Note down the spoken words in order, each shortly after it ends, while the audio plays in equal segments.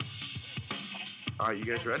All right, you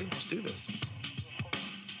guys ready? Let's do this.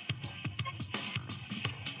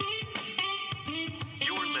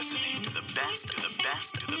 You're listening to the best, to the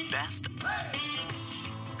best, to the best.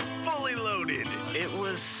 Fully Loaded. It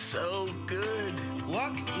was so good.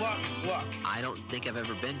 Luck. I don't think I've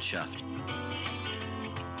ever been chuffed.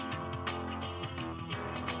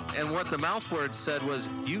 And what the mouth word said was,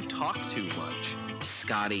 you talk too much.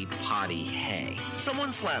 Scotty Potty Hay.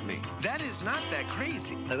 Someone slapped me. That is not that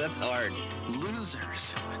crazy. That's hard.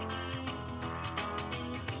 Losers.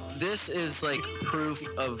 This is like proof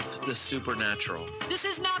of the supernatural. This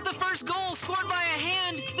is not the first goal scored by a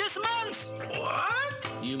hand this month. What?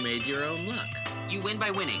 You made your own luck. You win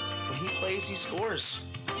by winning. When he plays, he scores.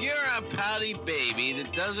 You're a pouty baby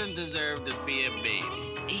that doesn't deserve to be a baby.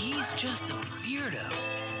 He's just a weirdo.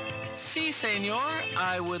 Si, senor,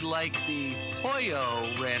 I would like the Pollo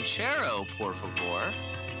Ranchero, por favor. I'm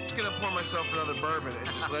just going to pour myself another bourbon and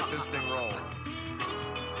just let this thing roll.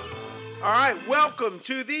 All right, welcome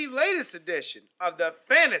to the latest edition of the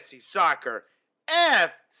Fantasy Soccer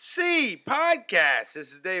FC podcast.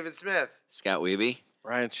 This is David Smith. Scott Weeby.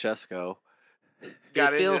 Ryan Shesko.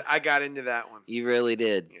 I got into that one. You really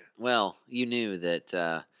did. Yeah. Well, you knew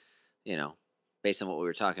that, based on what we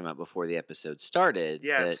were talking about before the episode started,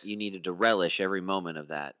 Yes. that you needed to relish every moment of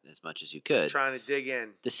that as much as you could. Just trying to dig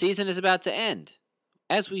in. The season is about to end.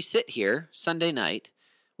 As we sit here Sunday night,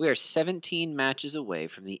 we are 17 matches away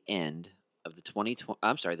from the end of the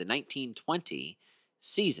 1920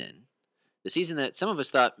 season. The season that some of us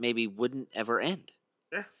thought maybe wouldn't ever end.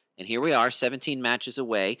 Yeah. And here we are, 17 matches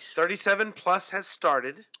away. 37 plus has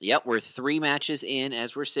started. Yep, we're 3 matches in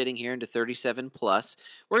as we're sitting here into 37 plus.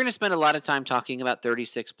 We're going to spend a lot of time talking about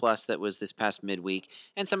 36 plus that was this past midweek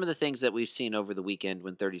and some of the things that we've seen over the weekend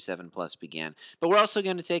when 37 plus began. But we're also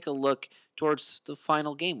going to take a look towards the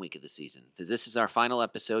final game week of the season. This is our final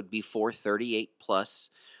episode before 38 plus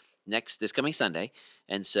this coming Sunday.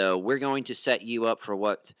 And so we're going to set you up for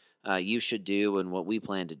what you should do and what we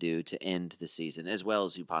plan to do to end the season as well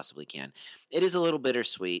as you possibly can. It is a little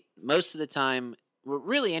bittersweet. Most of the time,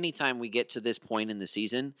 really any time we get to this point in the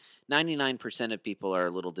season, 99% of people are a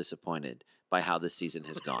little disappointed by how this season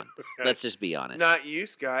has gone. Let's just be honest. Not you,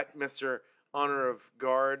 Scott, Mr. Honor of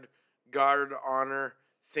Guard honor,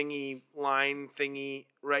 thingy, line thingy,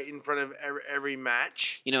 right in front of every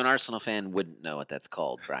match. You know, an Arsenal fan wouldn't know what that's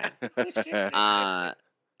called, Brian.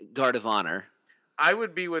 Guard of Honor. I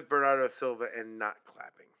would be with Bernardo Silva and not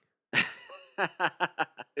clapping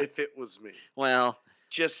if it was me. Well,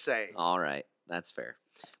 Just saying. all right, that's fair.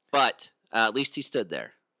 But at least he stood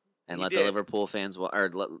there and He let did. the Liverpool fans let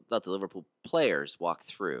the Liverpool players walk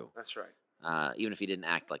through. That's right. Even if he didn't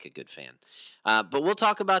act like a good fan. But we'll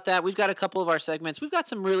talk about that. We've got a couple of our segments. We've got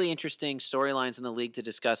some really interesting storylines in the league to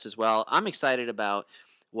discuss as well. I'm excited about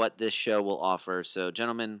what this show will offer. So,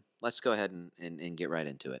 gentlemen, let's go ahead and get right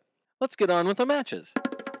into it. Let's get on with the matches.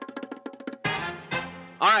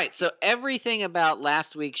 All right, so everything about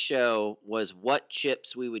last week's show was what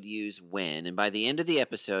chips we would use when. And by the end of the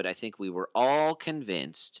episode, I think we were all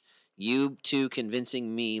convinced, you two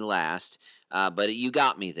convincing me last, but you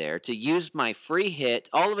got me there, to use my free hit.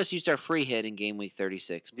 All of us used our free hit in game week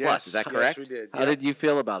 36 plus. Yes, Is that correct? Yes, we did. How did you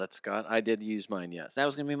feel about it, Scott? I did use mine, yes. That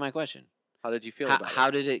was going to be my question. How did you feel about How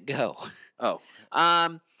it? did it go? Oh.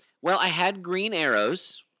 Well, I had green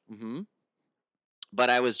arrows. Mm-hmm. But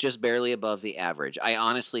I was just barely above the average. I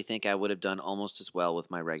honestly think I would have done almost as well with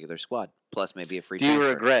my regular squad, plus maybe a free Do you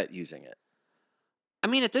transfer. regret using it? I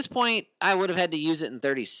mean, at this point, I would have had to use it in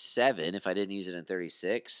 37 if I didn't use it in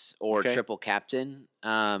 36 or Okay. triple captain.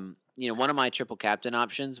 One of my triple captain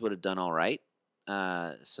options would have done all right.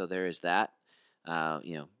 So there is that.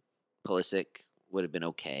 Pulisic would have been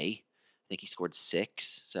okay. I think he scored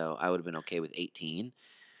 6, so I would have been okay with 18.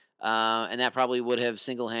 And that probably would have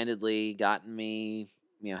single-handedly gotten me,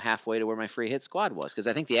 halfway to where my free hit squad was, because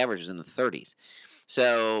I think the average was in the 30s.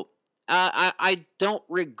 So I don't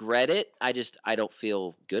regret it. I don't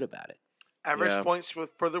feel good about it. Average Yeah. points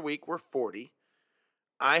for the week were 40.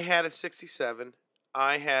 I had a 67.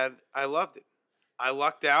 I loved it. I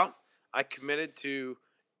lucked out. I committed to.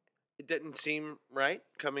 It didn't seem right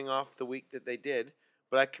coming off the week that they did,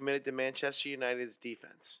 but I committed to Manchester United's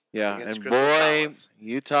defense. Yeah, against and Crystal boy, Palace.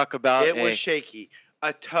 you talk about It was shaky.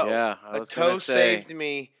 A toe. Yeah, I a was toe gonna say. saved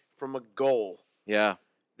me from a goal Yeah,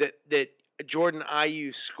 that Jordan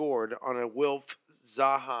Ayew scored on a Wilf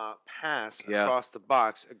Zaha pass Yeah. across the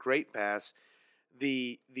box. A great pass.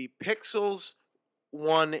 The pixels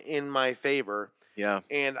won in my favor, yeah.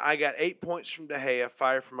 and I got 8 points from De Gea,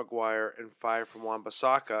 5 from Maguire, and 5 from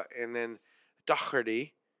Wan-Bissaka, and then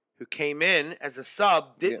Doherty, who came in as a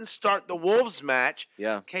sub, didn't start the Wolves match,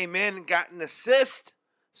 Yeah. came in and got an assist,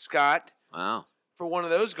 Scott, Wow. for one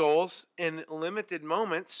of those goals in limited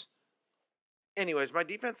moments. Anyways, my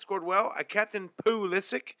defense scored well. I captained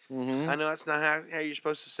Pulisic. Mm-hmm. I know that's not how you're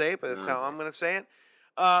supposed to say it, but that's No, how okay. I'm going to say it.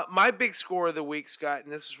 My big score of the week, Scott,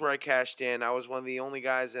 and this is where I cashed in. I was one of the only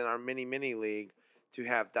guys in our mini league to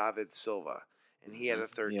have David Silva, and he had a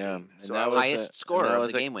 13. Yeah, and So that I, was Highest scorer that of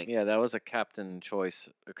was the a- game week. Yeah, that was a captain choice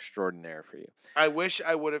extraordinaire for you. I wish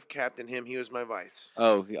I would have captained him. He was my vice.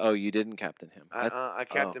 Oh, you didn't captain him. I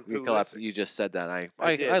captained you Pulisic. You just said that.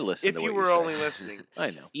 I did. listened. If to you what were said. only listening.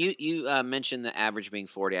 I know. You mentioned the average being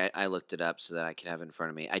 40. I looked it up so that I could have it in front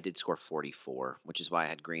of me. I did score 44, which is why I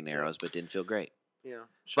had green arrows, but didn't feel great. Yeah.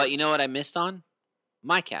 But you know what I missed on?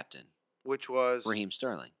 My captain, Which was Raheem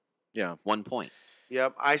Sterling. Yeah. 1 point.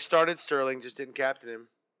 Yep. I started Sterling, just didn't captain him.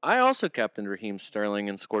 I also captained Raheem Sterling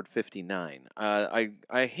and scored 59. I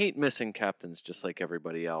hate missing captains just like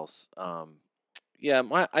everybody else.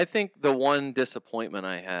 I think the one disappointment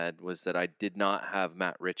I had was that I did not have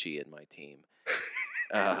Matt Ritchie in my team.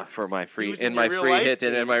 For my free was in in my your real free life hit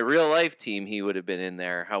and in team. my real life team he would have been in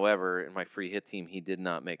there. However, in my free hit team he did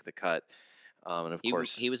not make the cut. And of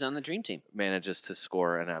course He was on the dream team. manages to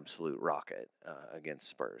score an absolute rocket against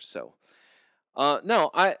Spurs. So,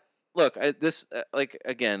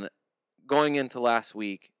 again, going into last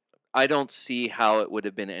week, I don't see how it would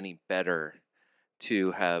have been any better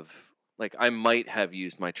to have, I might have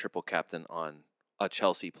used my triple captain on a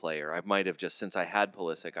Chelsea player. I might have just, since I had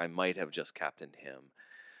Pulisic, I might have just captained him.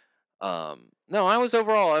 No, I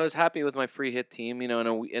was happy with my free hit team.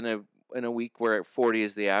 In a week where 40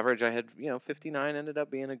 is the average, I had 59 ended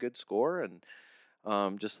up being a good score,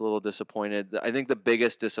 and just a little disappointed. I think the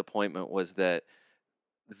biggest disappointment was that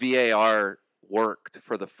VAR worked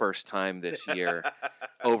for the first time this year,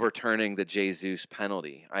 overturning the Jesus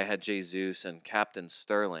penalty. I had Jesus and Captain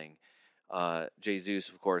Sterling. Jesus,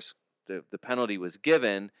 of course, the penalty was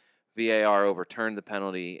given. VAR overturned the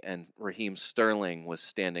penalty, and Raheem Sterling was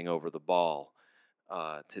standing over the ball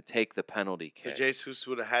to take the penalty So kick. Jesus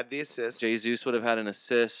would have had the assist. Jesus would have had an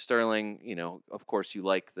assist. Sterling, of course, you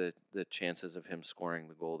like the chances of him scoring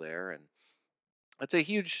the goal there, and that's a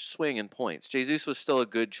huge swing in points. Jesus was still a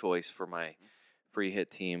good choice for my free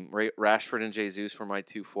hit team. Rashford and Jesus were my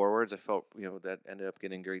two forwards. I felt that ended up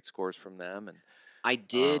getting great scores from them, and I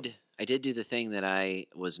did do the thing that I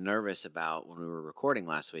was nervous about when we were recording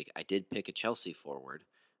last week. I did pick a Chelsea forward.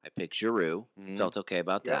 I picked Giroud. Mhm. Felt okay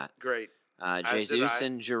about Yep, that. great. As did Jesus I.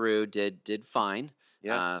 and Giroud did fine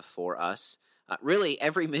for us. Really,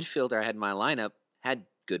 every midfielder I had in my lineup had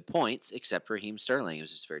good points except Raheem Sterling. It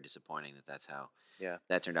was just very disappointing that's how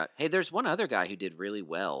that turned out. Hey, there's one other guy who did really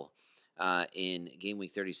well in Game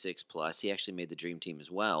Week 36 plus. He actually made the Dream Team as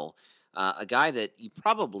well. A guy that you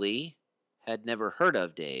probably had never heard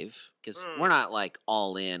of, Dave, because we're not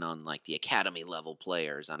all in on the academy level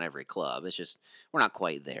players on every club. It's just we're not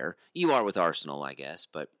quite there. You are with Arsenal, I guess,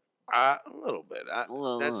 but A little bit.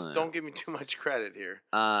 Well, Don't give me too much credit here.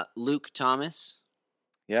 Luke Thomas,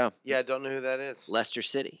 Yeah, I don't know who that is. Leicester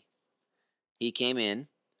City. He came in,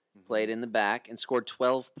 played Mm-hmm. in the back, and scored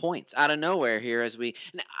 12 points out of nowhere here as we.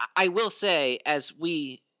 And I will say, as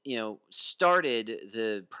we started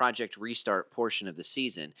the Project Restart portion of the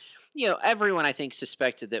season, everyone I think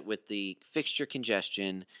suspected that with the fixture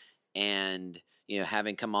congestion and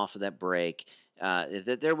having come off of that break,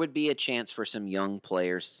 that there would be a chance for some young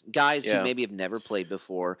players, guys who maybe have never played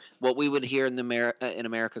before, what we would here in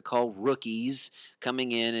America call rookies,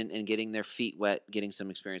 coming in and getting their feet wet, getting some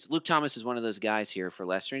experience. Luke Thomas is one of those guys here for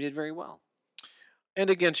Leicester, and he did very well. And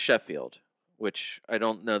against Sheffield, which I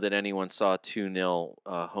don't know that anyone saw 2-0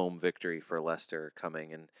 home victory for Leicester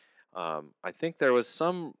coming, and I think there was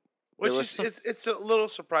some. It's a little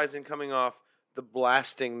surprising coming off the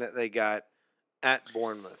blasting that they got at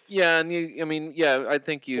Bournemouth. Yeah, and I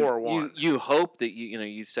think you 4-1. hope that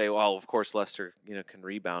you say, well, of course Leicester can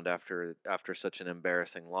rebound after such an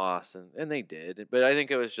embarrassing loss, and they did. But I think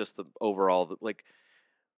it was just the overall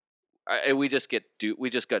we just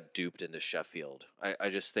got duped into Sheffield. I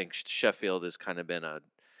just think Sheffield has kind of been a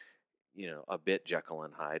bit Jekyll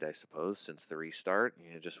and Hyde, I suppose, since the restart.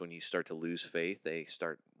 Just when you start to lose faith, they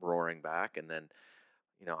start roaring back, and then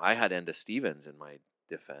I had Enda Stevens in my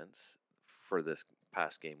defense for this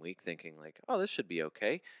past game week, thinking oh, this should be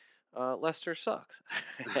okay. Leicester sucks,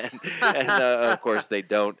 and of course they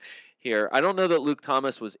don't. Here, I don't know that Luke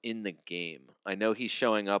Thomas was in the game. I know he's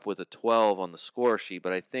showing up with a 12 on the score sheet,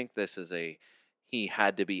 but I think this is he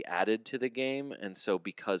had to be added to the game, and so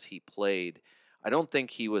because he played, I don't think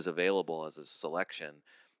he was available as a selection.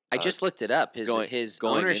 I just looked it up. His going into the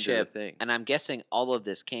ownership, thing. and I'm guessing all of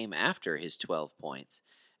this came after his 12 points.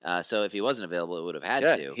 So if he wasn't available, it would have had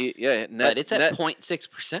Yeah, to. net, But it's at net,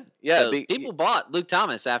 0.6%. Yeah, so people bought Luke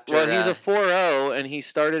Thomas after. Well, he's a 4-0, and he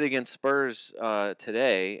started against Spurs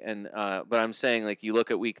today. And but I'm saying, like, you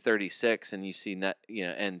look at week 36, and you see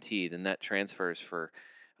NT, the net transfers for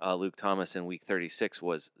Luke Thomas in week 36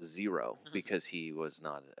 was 0 because he was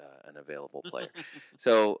not an available player.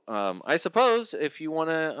 So I suppose if you want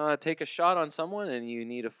to take a shot on someone and you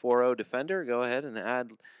need a 4-0 defender, go ahead and add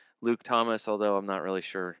Luke Thomas, although I'm not really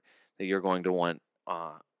sure that you're going to want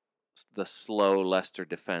the slow Leicester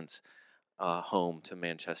defense home to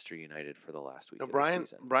Manchester United for the last week of the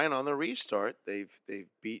season. Brian, on the restart, they've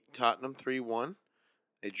beat Tottenham 3-1.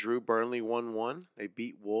 They drew Burnley 1-1. They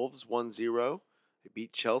beat Wolves 1-0. They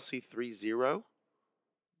beat Chelsea 3-0.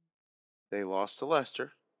 They lost to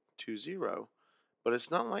Leicester 2-0. But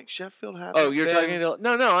it's not like Sheffield had. Oh, you're talking to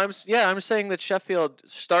no. I'm saying that Sheffield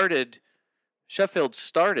started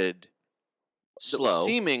slow,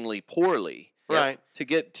 seemingly poorly, right, to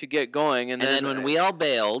get going, and then when we all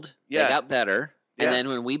bailed, they got better. Yeah. And then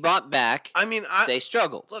when we bought back, they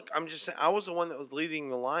struggled. Look, I'm just saying, I was the one that was leading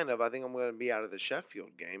the line of I think I'm going to be out of the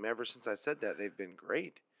Sheffield game. Ever since I said that, they've been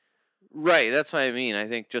great. Right, that's what I mean. I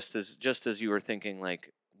think just as you were thinking,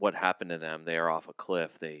 like, what happened to them, they are off a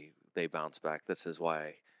cliff. They bounce back. This is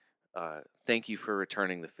why. Thank you for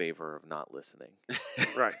returning the favor of not listening.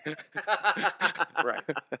 Right. Right.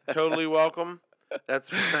 Totally welcome.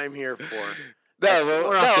 That's what I'm here for.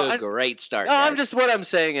 We're off to a great start. No, what I'm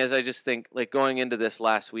saying is I just think, like, going into this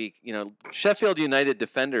last week, Sheffield United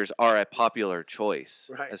defenders are a popular choice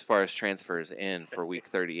as far as transfers in for week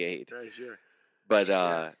 38. Right, sure.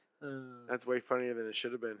 But that's way funnier than it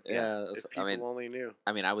should have been. Yeah, if people only knew.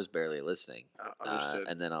 I mean, I was barely listening. Understood.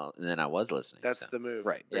 And then I was listening. That's the move.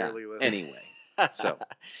 Right. Barely listening. Anyway. So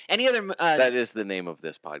any other that is the name of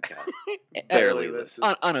this podcast. Barely listen.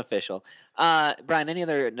 Unofficial. Brian, any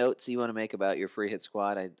other notes you want to make about your free hit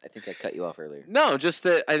squad? I think I cut you off earlier. No, just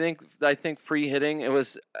that I think free hitting. It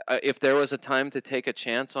was if there was a time to take a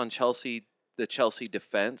chance on the Chelsea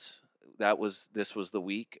defense, this was the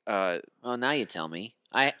week. Well, now you tell me.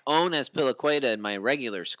 I own Azpilicueta in my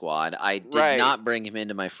regular squad. I did not bring him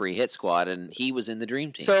into my free hit squad, and he was in the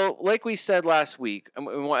dream team. So, like we said last week,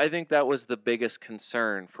 I think that was the biggest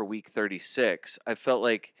concern for week 36. I felt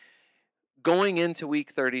like going into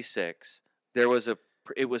week 36, it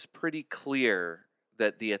was pretty clear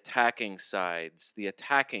that the attacking sides, the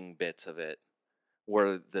attacking bits of it,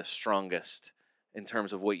 were the strongest in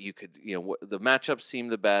terms of what you could, the matchups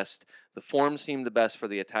seemed the best, the form seemed the best for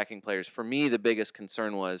the attacking players. For me, the biggest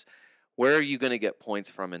concern was, where are you going to get points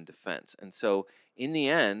from in defense? And so, in the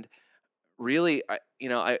end, really,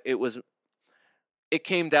 it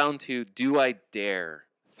came down to, do I dare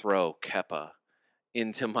throw Kepa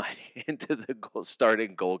into the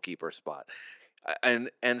starting goalkeeper spot? And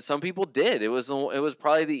some people did. It was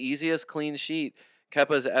probably the easiest clean sheet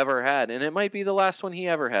Kepa's ever had, and it might be the last one he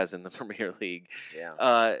ever has in the Premier League.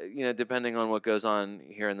 Yeah. Depending on what goes on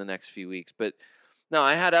here in the next few weeks. But no,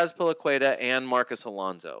 I had Azpilicueta and Marcus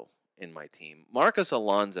Alonso in my team. Marcus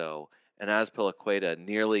Alonso and Azpilicueta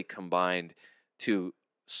nearly combined to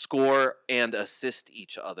score and assist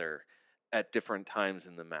each other at different times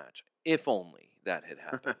in the match. If only that had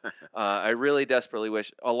happened. I really desperately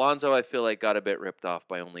wish. Alonso, I feel like, got a bit ripped off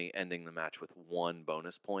by only ending the match with 1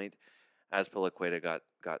 bonus point. Azpilicueta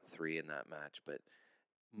got 3 in that match, but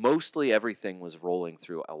mostly everything was rolling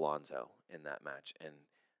through Alonso in that match, and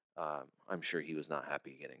I'm sure he was not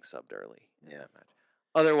happy getting subbed early in that match.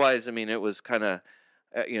 Otherwise, I mean, it was kind of,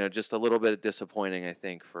 just a little bit disappointing, I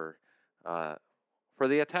think, for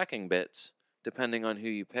the attacking bits, depending on who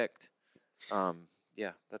you picked.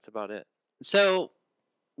 Yeah, that's about it. So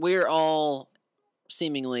we're all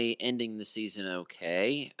seemingly ending the season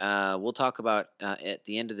okay. We'll talk about at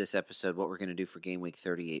the end of this episode what we're going to do for game week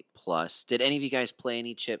 38 plus. Did any of you guys play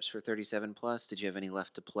any chips for 37 plus? Did you have any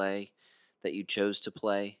left to play that you chose to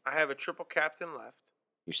play? I have a triple captain left.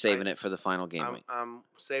 You're saving it for the final game week. I'm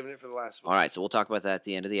saving it for the last one. All right, so we'll talk about that at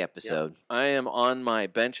the end of the episode. Yep. I am on my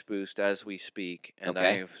bench boost as we speak, and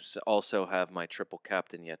I also have my triple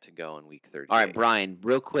captain yet to go in week 38. All right, Brian,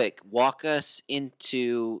 real quick, walk us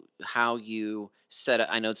into how you set up.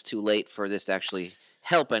 I know it's too late for this to actually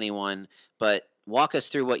help anyone, but walk us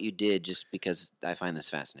through what you did, just because I find this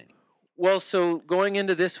fascinating. Well, so going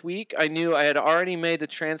into this week, I knew I had already made the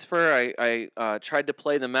transfer. I tried to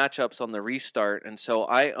play the matchups on the restart, and so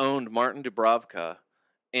I owned Martin Dubravka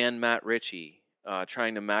and Matt Ritchie,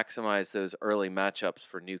 trying to maximize those early matchups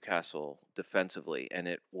for Newcastle defensively, and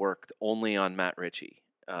it worked only on Matt Ritchie.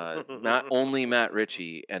 Only Matt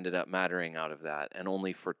Ritchie ended up mattering out of that, and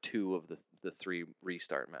only for 2 of the 3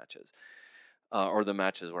 restart matches, or the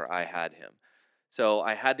matches where I had him. So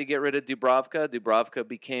I had to get rid of Dubravka. Dubravka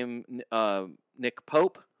became Nick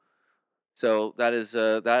Pope. So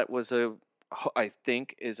I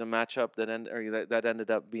think is a matchup that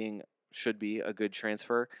ended up should be a good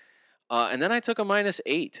transfer. And then I took a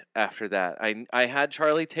 -8 after that. I had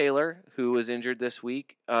Charlie Taylor, who was injured this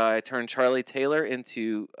week. I turned Charlie Taylor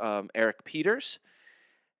into Eric Peters,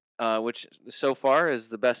 which so far is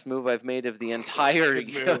the best move I've made of the entire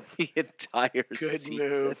season.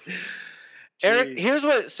 Move. Eric, Jeez. here's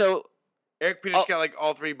what. So Eric Peters got like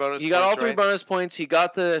all 3 bonus. he got all 3 right? bonus points. He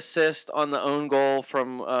got the assist on the own goal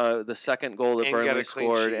from the second goal that And got a Burnley clean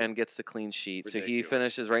scored, sheet. and gets the clean sheet. So he Ridiculous.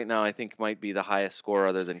 finishes right now, I think, might be the highest score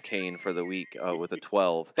other than Kane for the week with a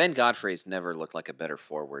 12. Ben Godfrey's never looked like a better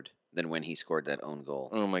forward than when he scored that own goal.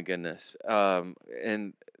 Oh my goodness.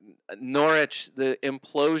 And Norwich, the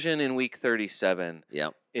implosion in week 37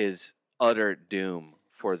 Yep. is utter doom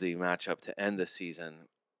for the matchup to end the season.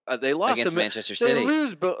 They lost Against to Manchester They City.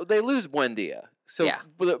 lose Buendia. So Yeah.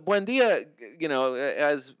 Buendia,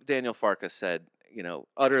 as Daniel Farkas said,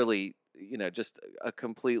 utterly, just a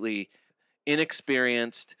completely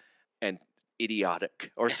inexperienced and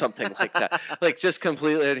idiotic or something like that. Like just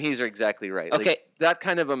completely, and he's exactly right. Okay. Like, that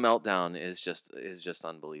kind of a meltdown is just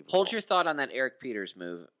unbelievable. Hold your thought on that Eric Peters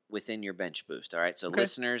move within your bench boost. All right. So, Okay.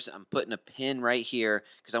 listeners, I'm putting a pin right here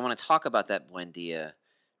because I want to talk about that Buendia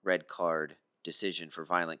red card decision for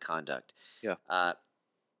violent conduct. Yeah. All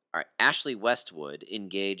right. Ashley Westwood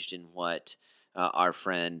engaged in what our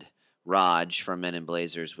friend Raj from Men in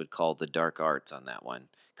Blazers would call the dark arts on that one,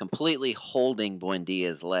 completely holding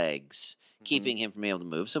Buendia's legs, keeping him from being able to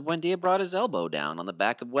move. So Buendia brought his elbow down on the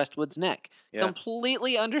back of Westwood's neck. Yeah.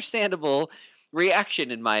 Completely understandable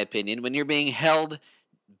reaction, in my opinion, when you're being held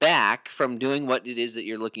back from doing what it is that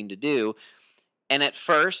you're looking to do. And at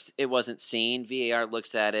first, it wasn't seen. VAR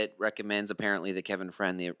looks at it, recommends apparently that Kevin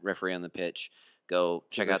Friend, the referee on the pitch, go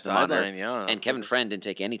check out the monitor. sideline, yeah. And Kevin Friend didn't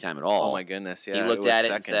take any time at all. Oh my goodness, yeah. He it looked was at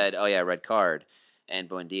it and seconds. said, "Oh yeah, red card," and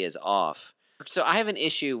Buendia is off. So I have an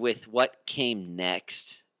issue with what came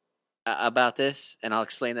next about this, and I'll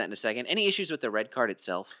explain that in a second. Any issues with the red card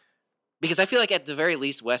itself? Because I feel like at the very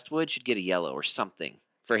least, Westwood should get a yellow or something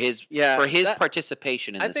for his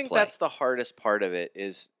participation in I this think play. that's the hardest part of it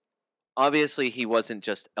is obviously he wasn't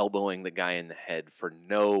just elbowing the guy in the head for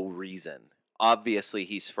no reason. Obviously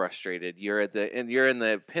he's frustrated. You're in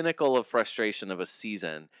the pinnacle of frustration of a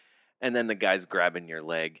season, and then the guy's grabbing your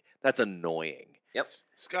leg. That's annoying. Yep.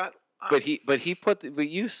 Scott. But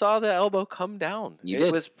you saw the elbow come down. You it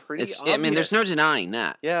did. was pretty obvious. I mean, there's no denying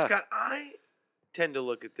that. Yeah. Scott, I tend to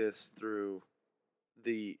look at this through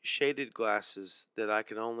the shaded glasses that I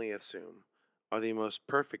can only assume are the most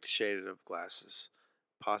perfect shaded of glasses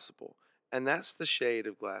possible. And that's the shade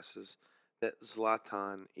of glasses that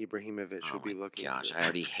Zlatan Ibrahimovic would be looking Gosh, through. I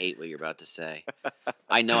already hate what you're about to say.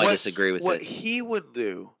 I know I disagree with what it. he would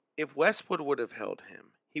do if Westwood would have held him,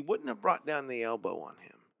 he wouldn't have brought down the elbow on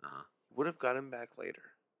him. Uh-huh. He would have got him back later.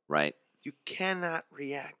 Right. You cannot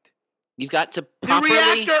react. You've got to The properly.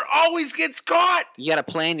 reactor always gets caught. You got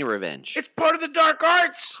to plan your revenge. It's part of the dark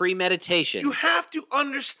arts. Premeditation. You have to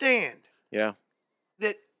understand Yeah.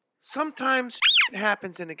 that sometimes it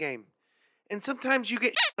happens in a game, and sometimes you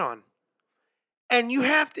get on, and you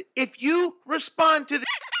have to. If you respond to the,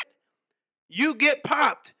 you get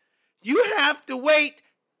popped. You have to wait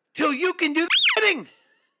till you can do the hitting.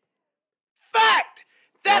 Fact.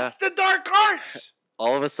 That's the dark arts.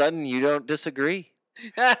 All of a sudden you don't disagree.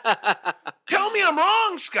 Tell me I'm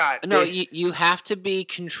wrong, Scott. No, you have to be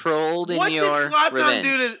controlled in What your did Zlatan revenge.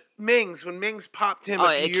 do to Mings when Mings popped him Oh,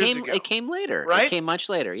 a few years ago? it came later. Right? It came much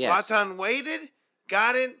later. Yes. Zlatan waited,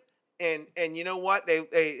 got it, and you know what?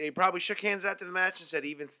 They probably shook hands after the match and said,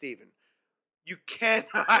 "Even Steven." You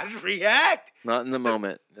cannot react. Not in the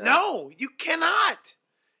moment. No, you cannot.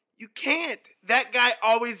 You can't. That guy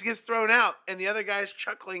always gets thrown out, and the other guy's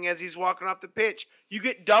chuckling as he's walking off the pitch. You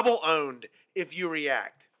get double owned if you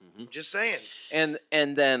react. Mhm. Just saying. And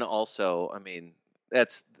then also, I mean,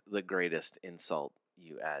 that's the greatest insult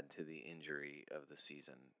you add to the injury of the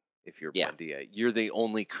season. If you're Yeah. Buendia, you're the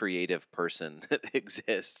only creative person that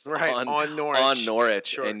exists Right, on Norwich. on Norwich,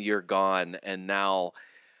 Sure. and you're gone. And now,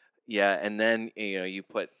 and then you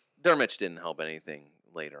put Dermich didn't help anything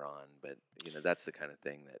later on, but that's the kind of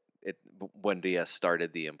thing that Buendia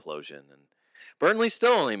started the implosion, and Burnley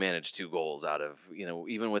still only managed 2 goals out of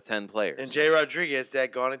even with 10 players. And Jay Rodriguez,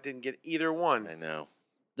 daggone it, didn't get either one. I know.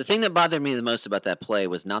 The thing that bothered me the most about that play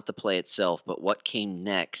was not the play itself, but what came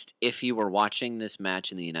next if you were watching this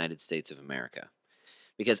match in the United States of America.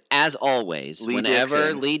 because, as always, Lee whenever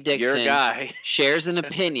Dixon, Lee your Dixon guy. shares an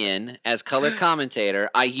opinion as color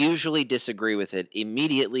commentator, I usually disagree with it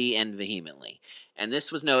immediately and vehemently. And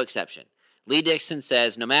this was no exception. Lee Dixon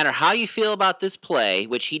says, no matter how you feel about this play,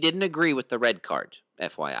 which he didn't agree with the red card,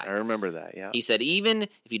 FYI. I remember that, yeah. He said, even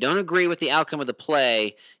if you don't agree with the outcome of the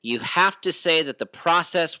play, you have to say that the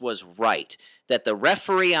process was right, that the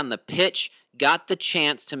referee on the pitch got the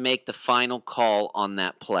chance to make the final call on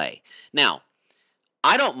that play. Now,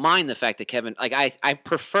 I don't mind the fact that Kevin, like, I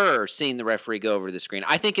prefer seeing the referee go over the screen.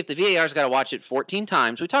 I think if the VAR's got to watch it 14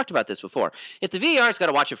 times, we talked about this before. If the VAR's got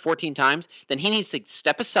to watch it 14 times, then he needs to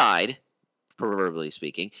step aside, proverbially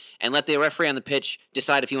speaking, and let the referee on the pitch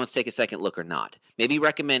decide if he wants to take a second look or not. Maybe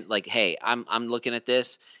recommend, like, hey, I'm looking at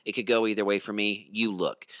this. It could go either way for me. You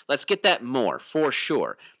look. Let's get that more, for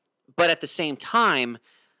sure. But at the same time,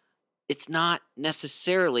 it's not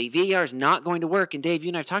necessarily, VAR is not going to work. And Dave, you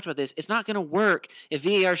and I have talked about this. It's not going to work if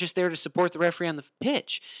VAR is just there to support the referee on the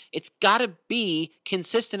pitch. It's got to be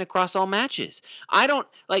consistent across all matches. I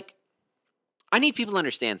need people to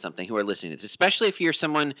understand something who are listening to this, especially if you're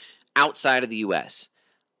someone outside of the U.S.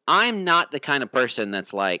 I'm not the kind of person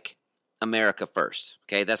that's like America first,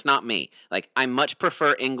 okay? That's not me. Like, I much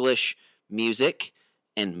prefer English music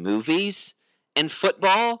and movies and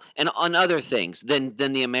football and on other things than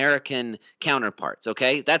the American counterparts,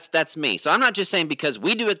 okay? That's me. So I'm not just saying because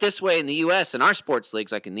we do it this way in the U.S. and our sports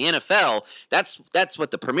leagues, like in the NFL, that's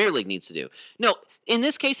what the Premier League needs to do. No, in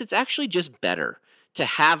this case, it's actually just better to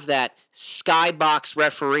have that skybox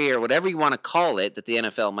referee or whatever you want to call it that the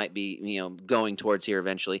NFL might be, going towards here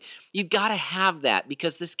eventually. You've got to have that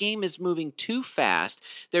because this game is moving too fast.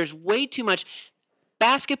 There's way too much.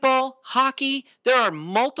 Basketball, hockey, there are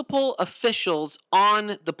multiple officials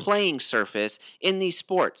on the playing surface in these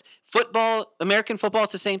sports. Football, American football,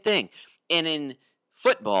 it's the same thing. And in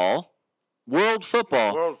football, world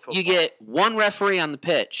football, you get one referee on the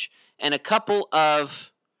pitch and a couple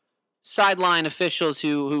of sideline officials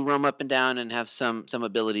who roam up and down and have some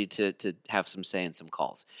ability to have some say in some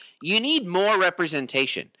calls. You need more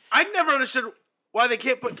representation. I've never understood why they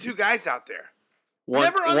can't put two guys out there.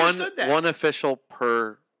 Never understood that. One official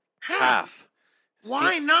per half.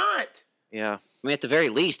 Why not? Yeah. I mean, at the very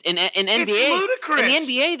least. In NBA, it's ludicrous. In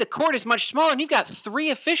the NBA, the court is much smaller, and you've got 3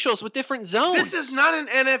 officials with different zones. This is not an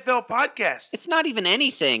NFL podcast. It's not even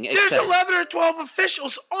anything. There's 11 or 12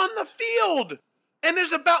 officials on the field, and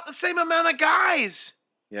there's about the same amount of guys.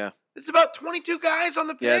 Yeah. It's about 22 guys on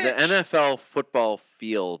the pitch. Yeah, the NFL football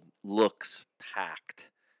field looks packed.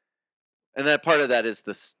 And that part of that is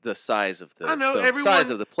the size of the size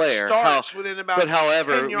of the player. Starts within about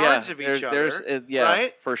 10 yards of each other.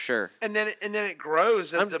 Right? For sure. And then it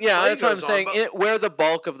grows as the play that's what I'm goes saying. on, Where the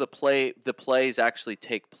bulk of the plays actually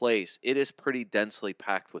take place, it is pretty densely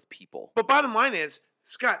packed with people. But bottom line is,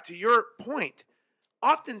 Scott, to your point,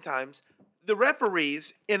 oftentimes the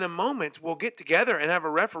referees in a moment will get together and have a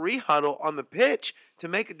referee huddle on the pitch to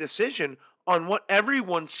make a decision on what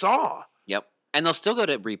everyone saw. Yep. And they'll still go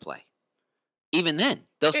to replay. Even then,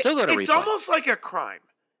 they'll still go to replay. It's almost like a crime.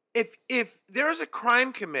 If there's a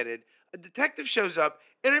crime committed, a detective shows up,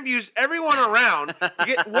 interviews everyone around to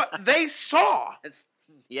get what they saw. It's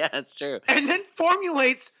true. And then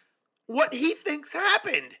formulates what he thinks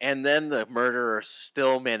happened. And then the murderer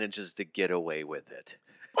still manages to get away with it.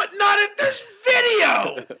 But not if there's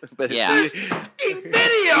video. But yeah. There's fucking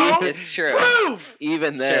video. It's true. Proof.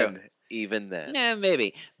 Even then. Yeah,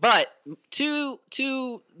 maybe. But to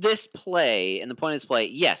this play and the point of this play,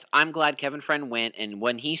 yes, I'm glad Kevin Friend went, and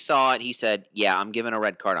when he saw it, he said, yeah, I'm giving a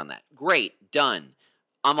red card on that. Great, done.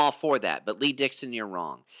 I'm all for that. But Lee Dixon, you're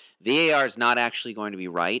wrong. VAR is not actually going to be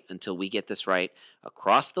right until we get this right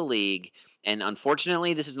across the league. And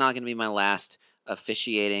unfortunately, this is not going to be my last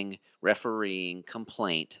officiating, refereeing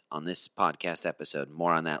complaint on this podcast episode.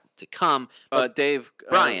 More on that to come. Dave,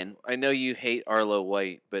 Brian, I know you hate Arlo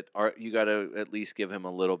White, but you got to at least give him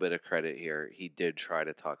a little bit of credit here. He did try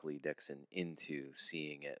to talk Lee Dixon into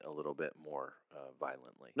seeing it a little bit more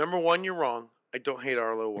violently. Number one, you're wrong. I don't hate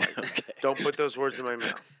Arlo White. Okay. Don't put those words in my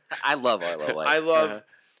mouth. I love Arlo White. I love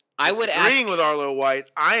I would agreeing ask with Arlo White.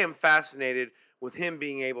 I am fascinated with him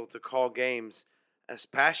being able to call games as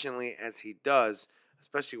passionately as he does,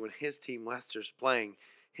 especially when his team Leicester's playing.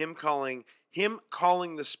 Him calling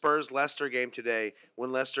the Spurs Leicester game today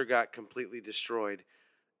when Leicester got completely destroyed,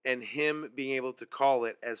 and him being able to call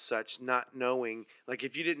it as such, not knowing, like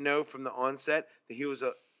if you didn't know from the onset that he was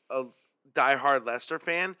a diehard Leicester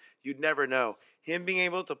fan, you'd never know. Him being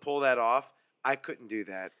able to pull that off, I couldn't do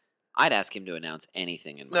that. I'd ask him to announce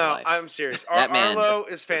anything in my life. No, I'm serious. That man, Arlo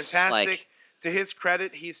is fantastic. to his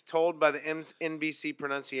credit, he's told by the NBC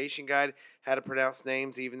pronunciation guide how to pronounce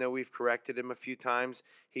names, even though we've corrected him a few times.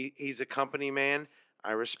 He's a company man.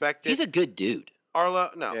 I respect it. He's a good dude. Arlo,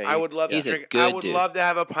 no, Yeah, I would love he's to a drink. good I would dude. love to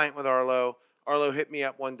have a pint with Arlo. Arlo, hit me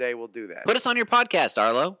up one day. We'll do that. Put us on your podcast,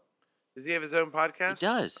 Arlo. Does he have his own podcast? He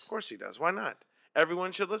does. Of course he does. Why not?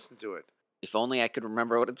 Everyone should listen to it. If only I could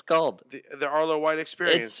remember what it's called. The Arlo White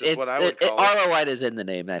Experience is what I would call it. Arlo White is in the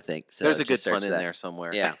name, I think. So There's a good just search pun in that. there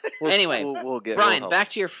somewhere. Yeah. We'll- Anyway, we'll get Brian, we'll help. back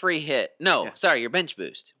to your free hit. No, Yeah. sorry, your bench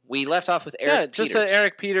boost. We left off with Eric Yeah, just Peters. that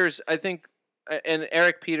Eric Peters, I think, and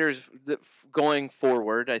Eric Peters going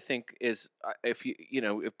forward, I think is if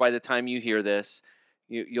if by the time you hear this,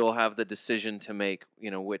 you'll have the decision to make.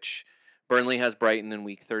 Which Burnley has Brighton in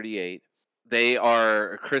week 38. They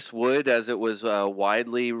are Chris Wood, as it was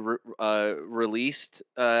widely released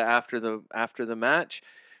after the match.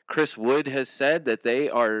 Chris Wood has said that they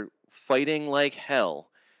are fighting like hell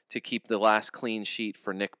to keep the last clean sheet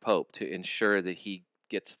for Nick Pope to ensure that he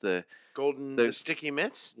gets the sticky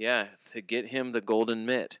mitts? Yeah, to get him the golden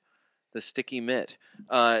mitt, the sticky mitt.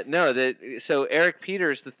 So Eric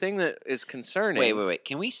Peters, the thing that is concerning. Wait.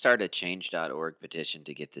 Can we start a change.org petition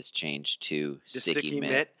to get this changed to The Sticky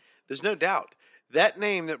Mitt? There's no doubt. That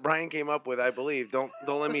name that Brian came up with, I believe. Don't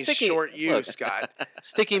let me Sticky- short you, look. Scott.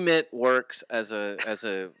 Sticky mitt works as a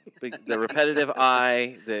the repetitive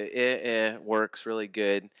I, the works really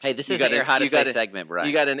good. Hey, this You isn't got your an- how to you say got a- segment, Brian.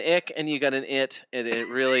 You got an ick and you got an it, and it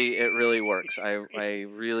really works. I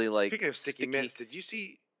really like. Speaking of sticky mitts, did you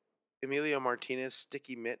see Emilio Martinez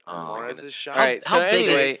sticky mitt Oh, on my Mahrez's goodness. shot? All right, so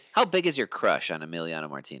anyway- how big is your crush on Emiliano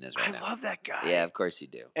Martinez right I now? love that guy. Yeah, of course you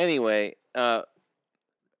do. Anyway,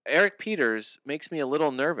 Eric Peters makes me a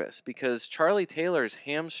little nervous because Charlie Taylor's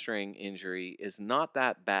hamstring injury is not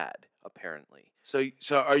that bad, apparently. So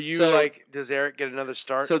are you So- like? Does Eric get another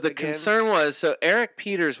start? So the again? concern was, Eric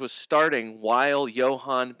Peters was starting while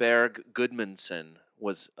Johan Berg Gudmundsson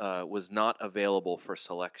was not available for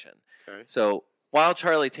selection. Okay. So while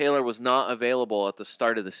Charlie Taylor was not available at the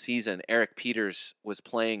start of the season, Eric Peters was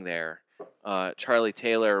playing there. Charlie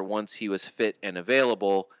Taylor, once he was fit and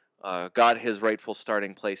available, got his rightful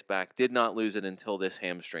starting place back, did not lose it until this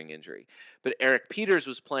hamstring injury. But Eric Peters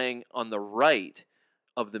was playing on the right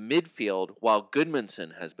of the midfield while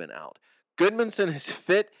Gudmundsson has been out. Gudmundsson is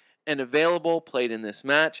fit and available, played in this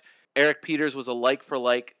match. Eric Peters was a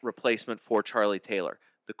like-for-like replacement for Charlie Taylor.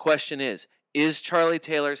 The question is Charlie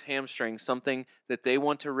Taylor's hamstring something that they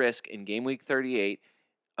want to risk in game week 38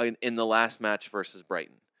 in the last match versus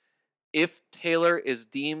Brighton? If Taylor is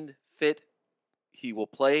deemed fit, he will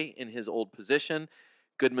play in his old position.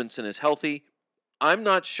 Gudmundsson is healthy. I'm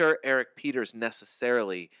not sure Eric Peters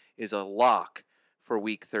necessarily is a lock for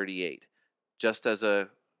week 38. Just as a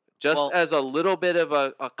little bit of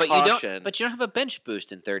a caution. But you don't have a bench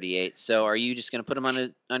boost in 38. So are you just going to put him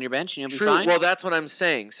on your bench and you'll True. be fine? Well, that's what I'm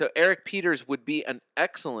saying. So Eric Peters would be an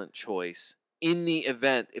excellent choice in the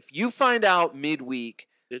event. If you find out midweek,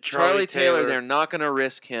 That Charlie Taylor, they're not going to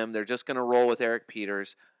risk him. They're just going to roll with Eric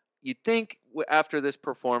Peters. You'd think after this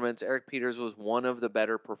performance, Eric Peters was one of the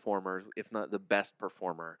better performers, if not the best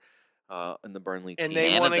performer in the Burnley team. and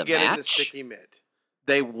they Man want of to the get into match? sticky mitt.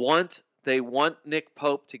 They want Nick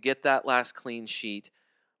Pope to get that last clean sheet.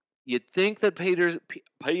 You'd think that Peters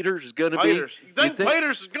is going to be. Peters. You think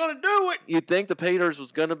Peters is going to do it? You'd think the Peters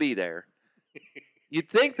was going to be there. You'd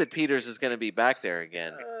think that Peters is going to be back there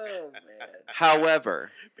again. Oh man.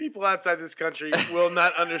 However, People outside this country will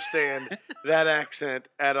not understand that accent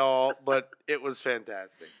at all, but it was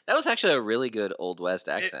fantastic. that was actually a really good Old West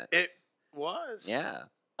It, accent. it was. Yeah.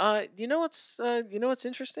 you know what's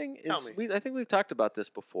interesting Tell is me. I think we've talked about this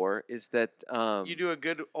before. Is that You do a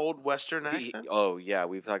good old Western accent? Oh yeah,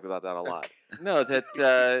 we've talked about that a lot. No, that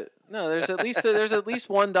no, there's at least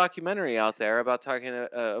one documentary out there about talking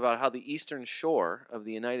about how the Eastern Shore of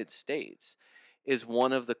the United States is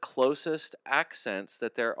one of the closest accents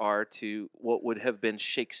that there are to what would have been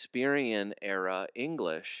Shakespearean era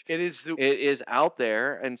English. It is the It is out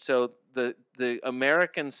there, and so the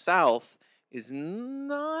American South is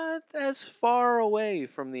not as far away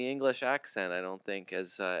from the English accent, I don't think,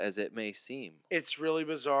 as it may seem. it's really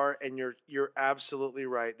bizarre, and you're absolutely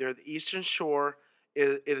right. They're the Eastern Shore.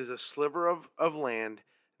 It is a sliver of land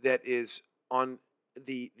that is on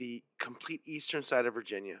the complete eastern side of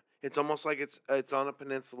Virginia. It's almost like it's on a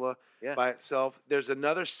peninsula Yeah. by itself. There's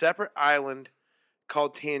another separate island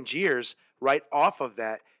called Tangiers right off of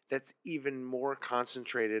that that's even more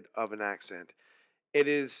concentrated of an accent. It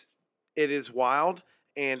is wild,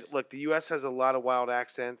 and look, the U.S. has a lot of wild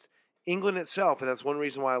accents. England itself, and that's one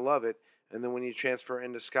reason why I love it. And then when you transfer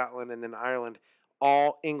into Scotland and then Ireland,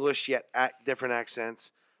 all English yet different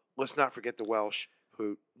accents. let's not forget the Welsh,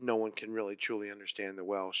 who no one can really truly understand the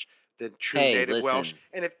Welsh, the true Hey, native Welsh. listen.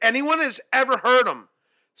 And if anyone has ever heard them,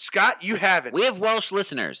 Scott, you haven't. We have Welsh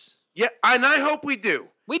listeners. Yeah, and I hope we do.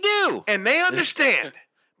 We do. And they understand.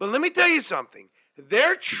 But let me tell you something.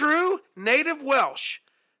 They're true native Welsh.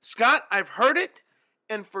 Scott, I've heard it,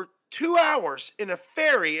 and for 2 hours in a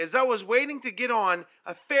ferry, as I was waiting to get on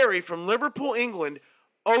a ferry from Liverpool, England,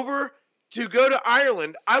 over to go to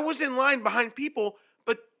Ireland, I was in line behind people,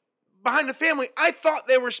 but behind the family, I thought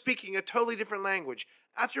they were speaking a totally different language.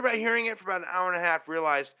 After about hearing it for about an hour and a half,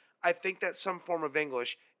 realized I think that's some form of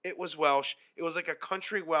English. It was Welsh. It was like a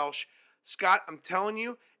country Welsh. Scott, I'm telling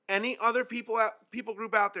you, any other people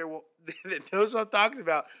group out there that knows what I'm talking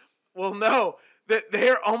about will know that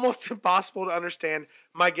they're almost impossible to understand.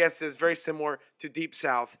 My guess is very similar to Deep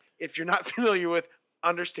South. If you're not familiar with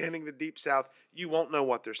understanding the Deep South, you won't know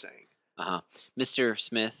what they're saying. Mr.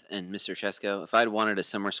 Smith and Mr. Chesko, if I'd wanted a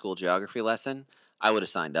summer school geography lesson, I would have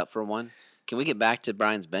signed up for one. Can we get back to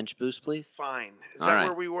Brian's bench boost, please? Fine. Is All that right.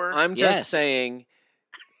 where we were? I'm Yes. just saying.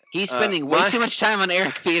 He's spending way too much time on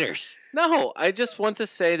Eric Peters. No, I just want to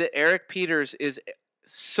say that Eric Peters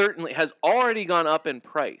certainly has already gone up in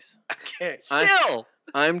price. Okay. Still.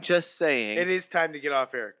 I'm just saying. It is time to get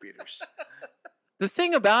off Eric Peters. The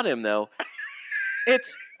thing about him, though,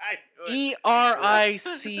 it's I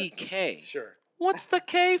ERICK. Sure. What's the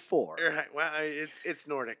K for? You're right. Well, it's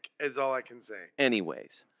Nordic, is all I can say.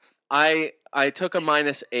 Anyways, I took a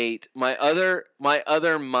 -8. My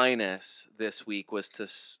other minus this week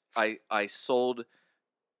was I sold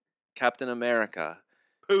Captain America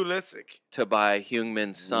Pulisic. to buy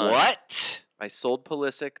Heung-min Son. What? I sold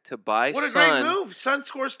Pulisic to buy What a Son. great move. Son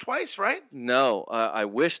scores twice, right? No, I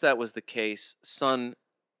wish that was the case. Son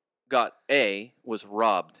was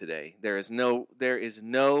robbed today. There is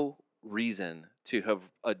no reason to have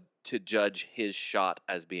to judge his shot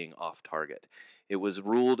as being off target. It was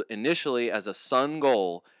ruled initially as a Son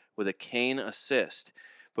goal with a Kane assist,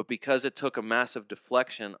 but because it took a massive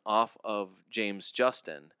deflection off of James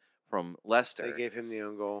Justin from Leicester, They gave him the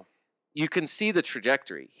own goal. you can see the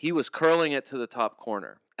trajectory. He was curling it to the top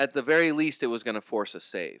corner. At the very least, it was going to force a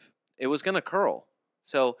save. It was going to curl.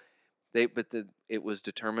 So it was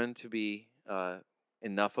determined to be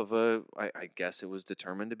enough of I guess it was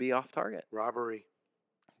determined to be off target. Robbery.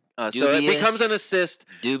 So it becomes an assist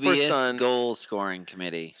for Dubious Son. goal scoring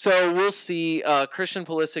committee. So we'll see. Christian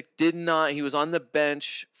Pulisic he was on the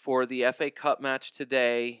bench for the FA Cup match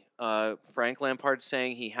today. Frank Lampard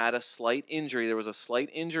saying he had a slight injury. There was a slight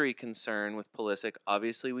injury concern with Pulisic.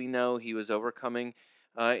 Obviously, we know he was overcoming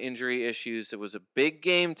injury issues. It was a big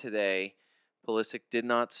game today. Pulisic did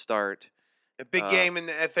not start. A big game in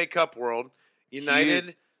the FA Cup world.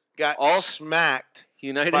 United got smacked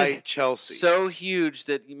United by Chelsea. so huge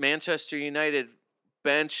that Manchester United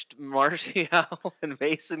benched Martial and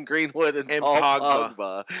Mason Greenwood and Paul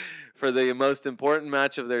Pogba for the most important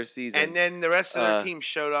match of their season. And then the rest of their team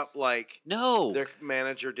showed up like No. their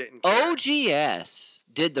manager didn't care. OGS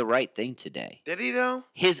did the right thing today. Did he, though?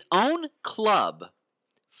 His own club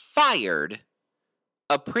fired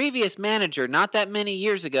a previous manager not that many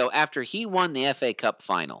years ago after he won the FA Cup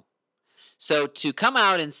final. So to come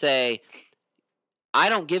out and say, I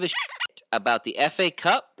don't give a shit about the FA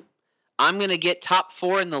Cup, I'm going to get top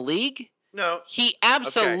 4 in the league, No. he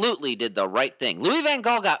absolutely did the right thing. Louis van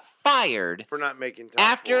Gaal got fired For not making top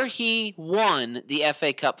after 4. he won the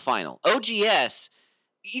FA Cup final. OGS,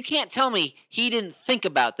 you can't tell me he didn't think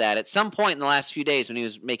about that at some point in the last few days when he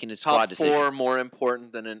was making his squad top decision. 4 more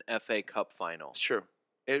important than an FA Cup final. It's true.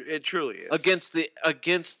 It truly is. Against the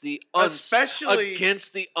Especially-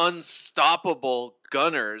 against the unstoppable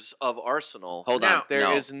Gunners of Arsenal. Hold Now, on. There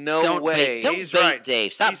no. is no Don't way. bait, don't He's bait right.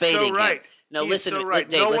 Dave. Stop He's baiting so right. him. No, He is listen, so right.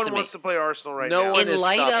 Dave, No listen one to me. wants to play Arsenal right No now. one In is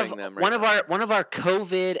light stopping of them one right of one of our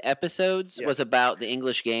COVID episodes was Yes. about the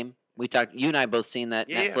English game. We talked. You and I both seen that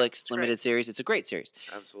Yeah, Netflix it's limited great. series. It's a great series.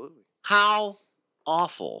 Absolutely. How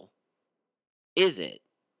awful is it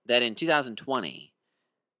that in 2020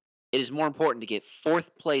 it is more important to get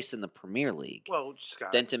 4th place in the Premier League Well,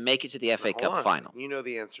 Scott. than to make it to the FA hold on Cup a second. final? You know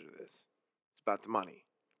the answer to this. It's about the money.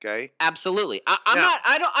 Okay? Absolutely. Now-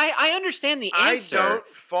 I understand the answer. I don't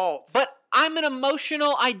fault. But I'm an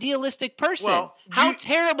emotional, idealistic person. Well, How you-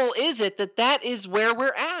 terrible is it that that is where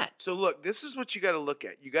we're at? So look, this is what you got to look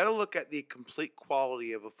at. You got to look at the complete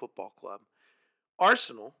quality of a football club.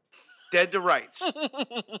 Arsenal, dead to rights,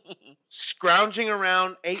 scrounging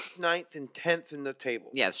around 8th, 9th, and 10th in the table.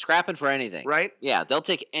 Yeah, scrapping for anything. Right? Yeah, they'll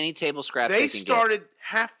take any table scraps They they can started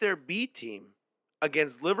half their B team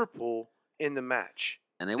against Liverpool in the match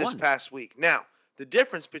get. And they this won. past week. Now, the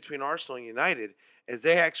difference between Arsenal and United is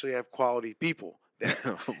they actually have quality people. there.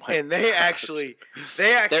 Oh my And they actually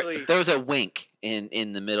There was a wink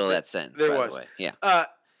in the middle of that sentence. There by was. the way. Yeah.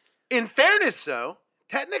 in fairness, though,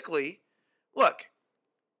 technically, look,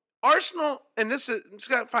 Arsenal, and this is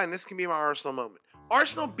fine. This can be my Arsenal moment.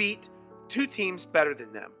 Arsenal beat two teams better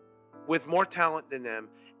than them, with more talent than them,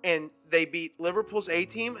 and they beat Liverpool's A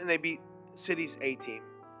team and they beat City's A team.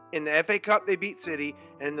 In the FA Cup, they beat City,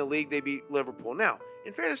 and in the league, they beat Liverpool. Now,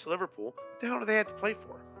 in fairness to Liverpool, what the hell do they have to play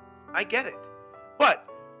for? I get it, but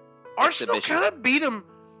Arsenal Exhibition.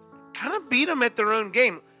 kind of beat them at their own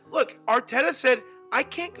game. Look, Arteta said, I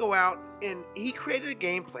can't go out, and he created a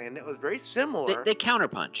game plan that was very similar. They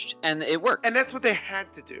counterpunched, and it worked. And that's what they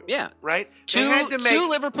had to do. Yeah. Right? Two They had to make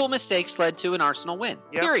Liverpool mistakes led to an Arsenal win.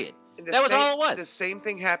 Yep. Period. and the that was same- all it was. The same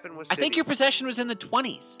thing happened with I City. think your possession was in the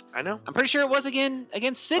 20s. I know. I'm pretty sure it was again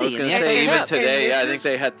against I City was in going the to FA say, even Cup. today, And I this think is-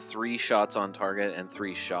 they had 3 shots on target and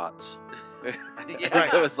 3 shots. Yeah.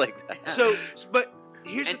 It was like that. So, but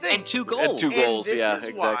here's and, the thing. and 2 goals. two goals, this yeah, is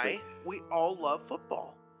exactly. why we all love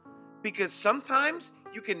football. Because sometimes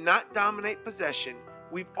you cannot dominate possession.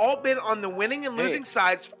 We've all been on the winning and losing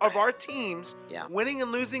sides of our teams, Yeah. winning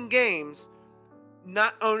and losing games,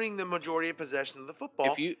 not owning the majority of possession of the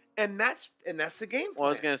football. If you, and that's the game plan. well, I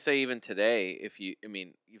was going to say even today, if you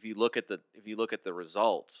look at the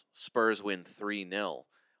results, Spurs win 3-0.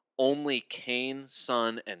 Only Kane,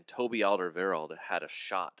 Son, and Toby Alderweireld had a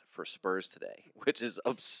shot for Spurs today, which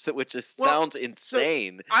sounds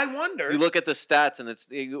insane. I wonder, You look at the stats,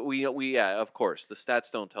 and we of course the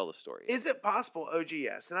stats don't tell the story. is it possible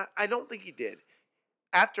OGS, and I don't think he did,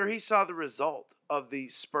 after he saw the result of the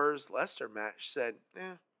Spurs-Leicester match, said,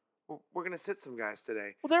 we're going to sit some guys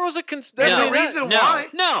today. Well, there was a There's no, a reason no, why.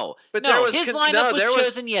 No, But no. there was His con- lineup no, was there was-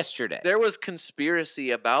 chosen yesterday. There was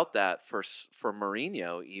conspiracy about that for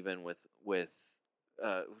Mourinho, even with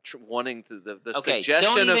wanting to the Okay,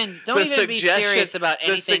 suggestion don't even be suggestion- serious about the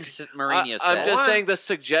anything sug- Mourinho I'm said. just What? saying the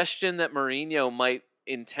suggestion that Mourinho might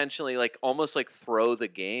intentionally, almost throw the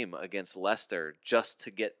game against Leicester just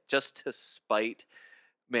to spite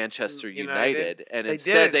Manchester United. United, and They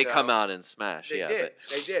instead did, they though. come out and smash. They yeah, did.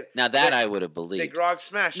 They did. Now that They- I would have They believed. grog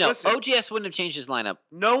smashed. No, Listen, OGS wouldn't have changed his lineup.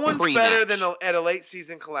 no one's pre-match. better than at a late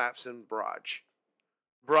season collapse than Braj.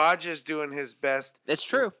 Braj is doing his best That's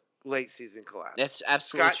true. late season collapse. That's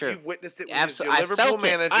absolutely Scott, true. you've witnessed it with Absolutely, your I Liverpool felt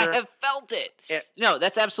manager. it. I have felt it. Yeah. No,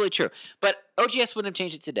 that's absolutely true. But OGS wouldn't have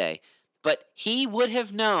changed it today. But he would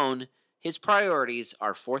have known his priorities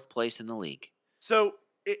are 4th place in the league. So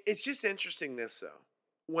it's just interesting this though.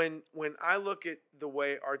 When I look at the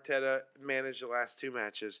way Arteta managed the last 2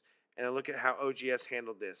 matches, and I look at how OGS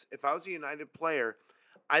handled this, if I was a United player,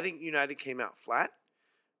 I think United came out flat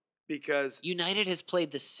because United has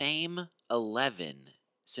played the same 11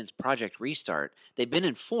 since Project Restart. They've been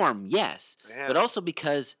in form, yes, they have- but also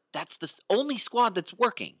because that's the only squad that's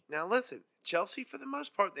working. now listen, Chelsea for the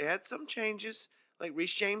most part they had some changes. Like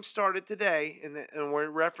Reece James started today, and we're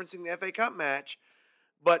referencing the FA Cup match.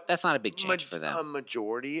 But That's not a big change for a them.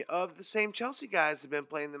 majority of the same Chelsea guys have been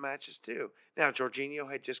playing the matches too. Now,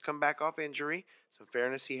 Jorginho had just come back off injury. So, in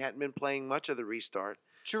fairness, he hadn't been playing much of the restart.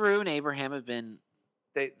 Giroud and Abraham have been.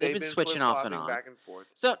 They've been switching off and flip-flopping on. back and forth.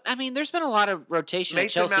 So, I mean, there's been a lot of rotation at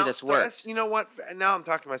Mason Chelsea Mount that's started- worked. You know what? Now I'm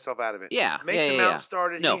talking myself out of it. Yeah, Mason yeah. Mount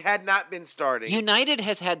started. No. He had not been starting United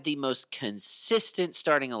has had the most consistent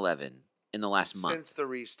starting 11 in the last month, since the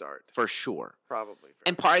restart, for sure. probably.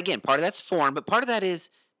 And part of that's form, but part of that is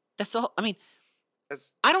that's all. I mean,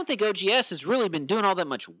 That's I don't think OGS has really been doing all that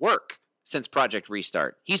much work since Project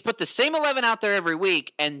Restart. He's put the same 11 out there every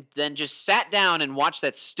week and then just sat down and watched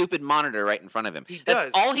that stupid monitor right in front of him. He That's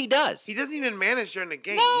does. all he does. he doesn't even manage during the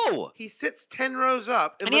game. No. He sits 10 rows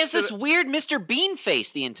up and he has looks this at weird Mr. Bean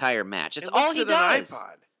face the entire match. That's and looks all he at does. An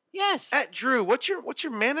iPod. Yes. Drew, what's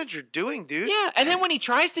your manager doing, dude? Yeah, and then when he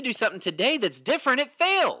tries to do something today that's different, it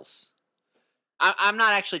fails. I'm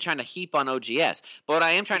not actually trying to heap on OGS, but what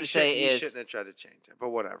I am trying to say he is, shouldn't have tried to change it, but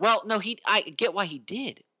whatever. well, no, I get why he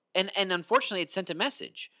did, and unfortunately, it sent a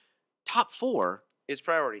message. Top 4 it's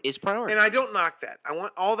priority. is priority. And I don't knock that. I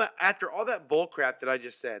want all that after all that bull crap that I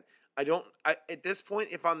just said. At this point,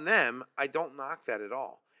 if I'm them, I don't knock that at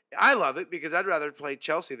all. I love it because I'd rather play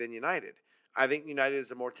Chelsea than United. I think United is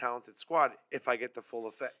a more talented squad if I get the full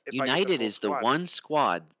effect. United is the one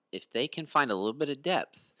squad, if they can find a little bit of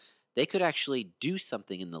depth, they could actually do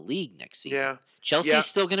something in the league next season. Yeah. Chelsea's Yeah.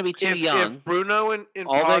 still going to be too if, young. If Bruno and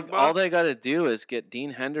all Pogba, they got to do is get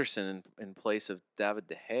Dean Henderson in place of David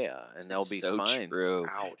De Gea, and they'll be so fine. true.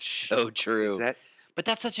 ouch. So true. Is But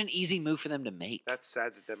that's such an easy move for them to make. that's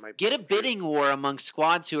sad that might Get be a true. bidding war among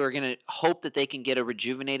squads who are going to hope that they can get a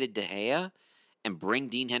rejuvenated De Gea and bring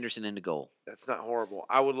Dean Henderson into goal. That's not horrible.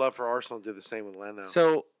 I would love for Arsenal to do the same with Leno.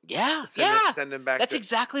 So Yeah, Send him back. That's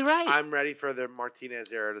exactly right. I'm ready for the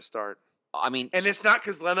Martinez era to start. I mean, And it's not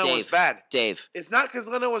because Leno was Dave, bad. Dave, It's not because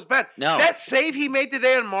Leno was bad. No. That save he made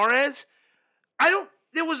today on Mahrez,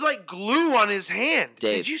 there was like glue on his hand.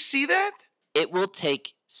 Dave. Did you see that? it will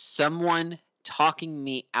take someone talking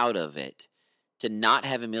me out of it to not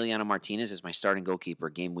have Emiliano Martinez as my starting goalkeeper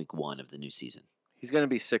game week 1 of the new season. he's going to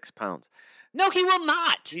be 6 pounds. No, he will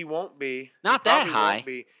not. He won't be. Not He that probably high. Won't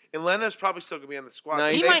be. And Leno's probably still going to be on the squad. No,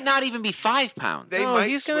 He They- might not even be 5 pounds. They No, might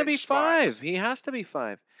he's going to be switch spots. 5. He has to be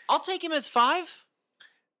 5. I'll take him as 5.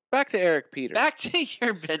 Back to Eric Peters. Back to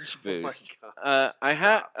your bench Oh my boost. God. I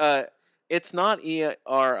have. Stop. It's not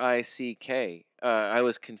ERICK. I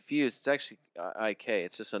was confused. It's actually IK.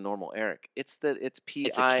 It's just a normal Eric. It's P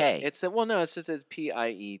It's a I. K. It's well, no. It's just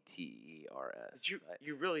PIETERS.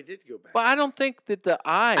 You really did go back. But I don't think that the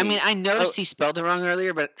I. I mean, I noticed Oh. he spelled it wrong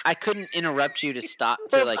earlier, but I couldn't interrupt you to stop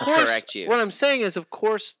But to of like course, correct you What I'm saying is, of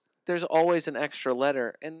course, there's always an extra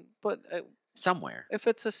letter, but somewhere. if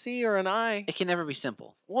it's a C or an I, It can never be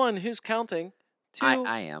simple. one, who's counting? Two,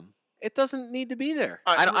 I am. it doesn't need to be there.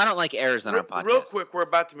 All right, I don't like errors on our podcast. Real quick, we're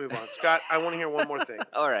about to move on. Scott, I want to hear one more thing.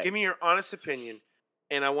 All right. Give me your honest opinion,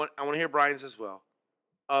 and I want to hear Brian's as well,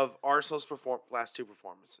 of Arsenal's last 2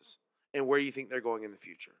 performances and where you think they're going in the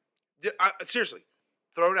future. Seriously,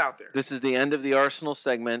 throw it out there. This is the end of the Arsenal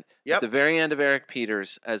segment. Yep. At the very end of Eric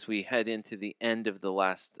Peters, as we head into the end of the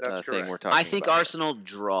last That's thing correct. we're talking about. I think Arsenal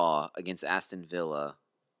draw against Aston Villa.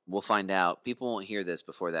 We'll find out. People won't hear this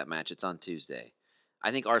before that match. It's on Tuesday.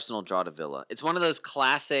 I think Arsenal draw to Villa. It's one of those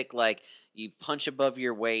classic, like, you punch above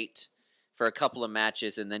your weight for a couple of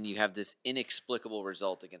matches, and then you have this inexplicable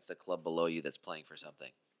result against a club below you that's playing for something.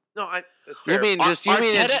 No, that's You fair. mean just you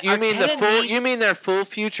mean the Arteta full needs- you mean their full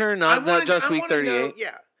future, I not wanna- just I week wanna know- 38.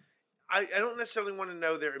 Yeah, I don't necessarily want to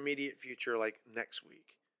know their immediate future like next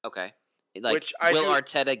week. Okay. Like, Which I will do-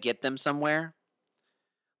 Arteta get them somewhere?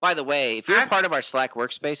 By the way, if you're a I've- part of our Slack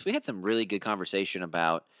workspace, we had some really good conversation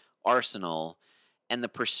about Arsenal and the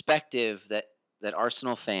perspective that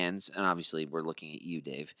Arsenal fans, and obviously we're looking at you,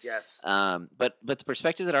 Dave, Yes. but the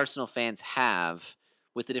perspective that Arsenal fans have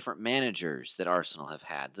with the different managers that Arsenal have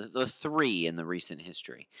had, the 3 in the recent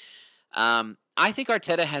history. I think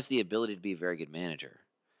Arteta has the ability to be a very good manager.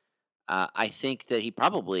 I think that he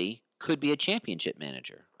probably could be a championship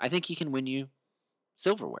manager. I think he can win you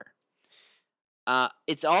silverware.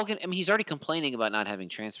 It's all gonna. I mean, he's already complaining about not having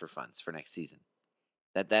transfer funds for next season.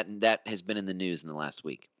 That has been in the news in the last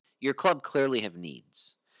week. Your club clearly have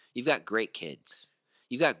needs. You've got great kids.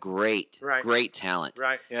 You've got great talent.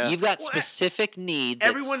 Right. Yeah. You've got Well, specific needs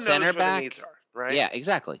Everyone at knows center what the back. needs are, right? Yeah,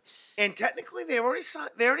 exactly. And technically, they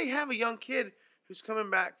already have a young kid who's coming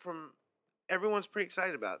back from. Everyone's pretty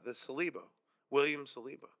excited about this Saliba, William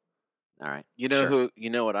Saliba, All right. You know Sure. you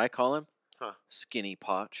know what I call him? Huh. Skinny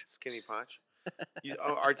Potch. Skinny Potch.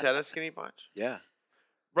 Arteta, Skinny Potch. Yeah.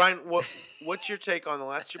 Brian, what's your take on the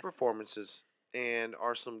last 2 performances and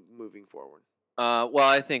Arsenal moving forward? Well,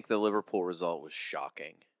 I think the Liverpool result was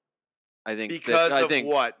shocking. I think Because I of think,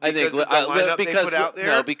 what? I think Because of the lineup they because put out there?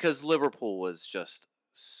 no, because Liverpool was just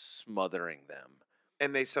smothering them,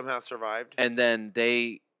 And they somehow survived. and then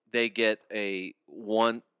they get a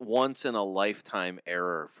once in a lifetime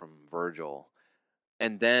error from Virgil,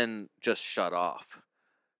 and then just shut off.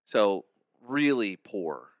 So really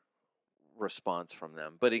poor response from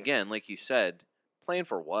them. But again, like you said, playing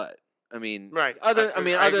for what? I mean, Right. Other I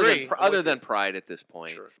other agree. than I'm other with than you. pride at this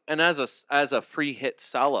point. Sure. And as a free hit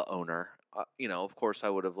Salah owner, of course, I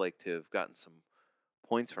would have liked to have gotten some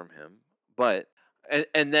points from him. But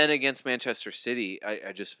and then against Manchester City,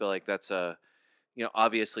 I just feel like that's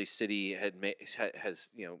obviously City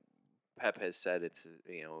has Pep has said it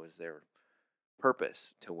was their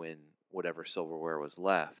purpose to win whatever silverware was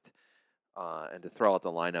left, and to throw out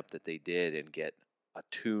the lineup that they did and get a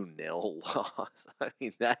 2-0 loss. I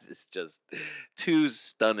mean, that is just 2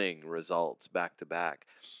 stunning results back to back,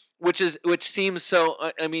 which seems so.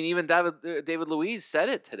 I mean, even David Luiz said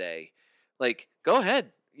it today. Like, go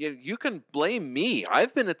ahead, you can blame me.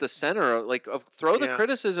 I've been at the center. Of throw the Yeah.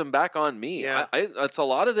 criticism back on me. Yeah. It's a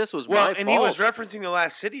lot of this was Well, my and fault. he was referencing the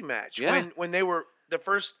last City match Yeah. when they were the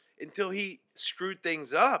first until he screwed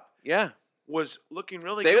things up. Yeah. Was looking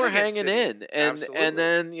really They good. were against hanging City. in, and Absolutely.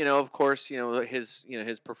 then of course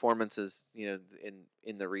his performances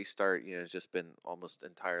in the restart has just been almost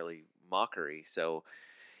entirely mockery. So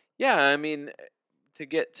yeah, I mean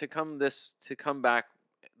to come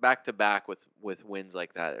back to back with wins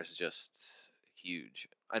like that is just huge.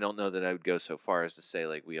 I don't know that I would go so far as to say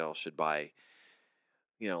like we all should buy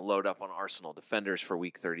load up on Arsenal defenders for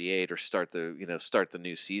week 38 or start the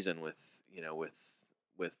new season with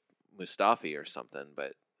Mustafi or something.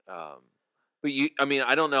 But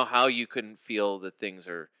I don't know how you couldn't feel that things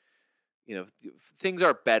are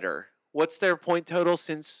better. What's their point total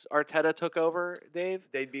since Arteta took over, Dave?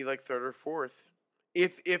 They'd be like third or fourth.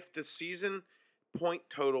 If the season point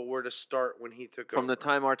total were to start when he took over. From the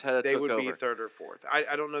time Arteta they took would over. be third or fourth.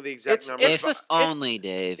 I don't know the exact number. If only,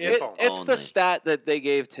 Dave. It's the stat that they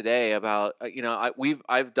gave today about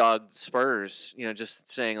I've dogged Spurs, just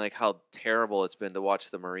saying like how terrible it's been to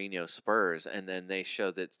watch the Mourinho Spurs, and then they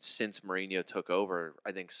show that since Mourinho took over,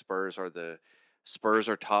 I think Spurs are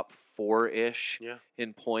top 4-ish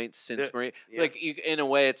in points since Mourinho. Yeah. Like in a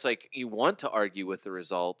way, it's like you want to argue with the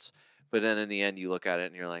results. But then in the end, you look at it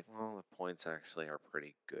and you're like, well, the points actually are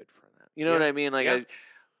pretty good for them. You know what I mean? Like,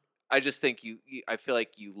 I just think I feel like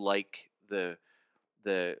you like the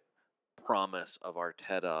promise of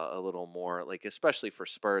Arteta a little more, like especially for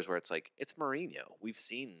Spurs, where it's like it's Mourinho. We've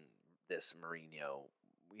seen this Mourinho.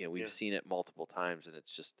 We've seen it multiple times, and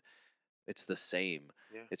it's the same.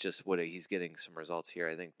 Yeah. It's just he's getting some results here.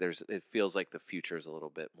 I think it feels like the future is a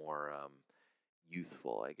little bit more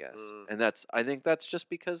youthful, I guess. And I think that's just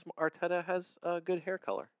because Arteta has a good hair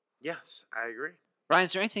color. Yes, I agree. Ryan,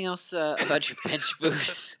 is there anything else about your bench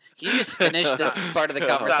boost? Can you just finish this part of the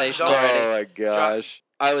Stop, conversation don't. already? Oh my gosh.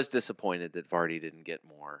 I was disappointed that Vardy didn't get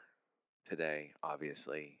more today,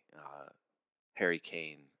 obviously. Harry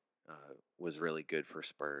Kane was really good for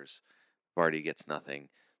Spurs. Vardy gets nothing.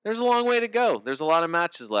 There's a long way to go. There's a lot of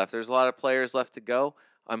matches left. There's a lot of players left to go.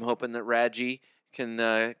 I'm hoping that Radji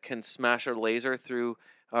can smash a laser through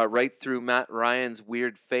right through Matt Ryan's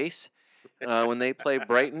weird face when they play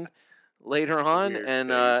Brighton later on. Weird and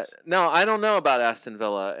face. no, I don't know about Aston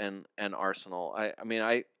Villa and Arsenal.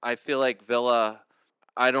 I feel like Villa.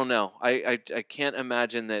 I don't know. I can't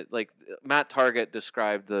imagine that. Like Matt Targett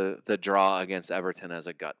described the draw against Everton as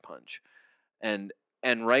a gut punch, and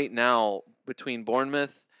right now between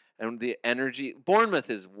Bournemouth and the energy, Bournemouth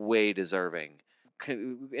is way deserving.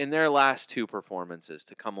 In their last two performances,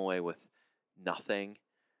 to come away with nothing,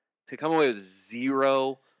 to come away with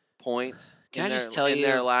 0 points. Can I just tell you,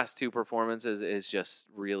 their last two performances is just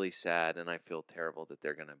really sad, and I feel terrible that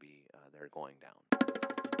they're going to be they're going down.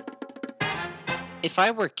 if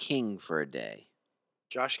I were king for a day,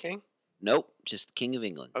 Josh King? nope, just king of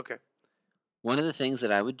England. Okay. One of the things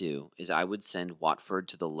that I would do is I would send Watford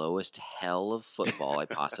to the lowest hell of football I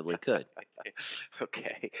possibly could.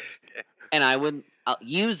 Okay. And I would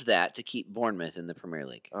use that to keep Bournemouth in the Premier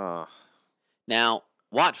League. Oh. Now,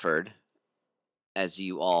 Watford, as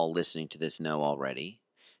you all listening to this know already,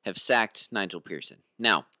 have sacked Nigel Pearson.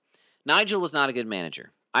 Now, Nigel was not a good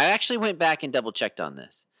manager. I actually went back and double-checked on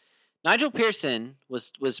this. Nigel Pearson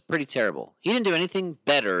was pretty terrible. He didn't do anything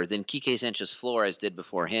better than Quique Sanchez Flores did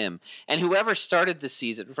before him, and whoever started the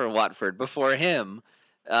season for Watford before him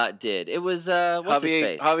did. It was what's his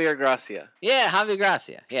face? Javier Gracia. Yeah, Javi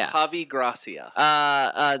Gracia. Yeah. Javi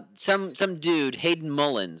Gracia. Some dude, Hayden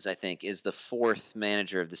Mullins, I think, is the fourth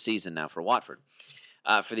manager of the season now for Watford.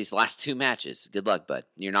 For these last two matches. Good luck, bud.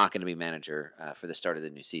 You're not going to be manager for the start of the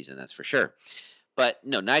new season, that's for sure. But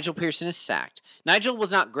no, Nigel Pearson is sacked. Nigel was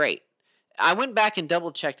not great. I went back and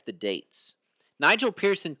double-checked the dates. Nigel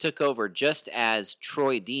Pearson took over just as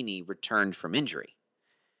Troy Deeney returned from injury.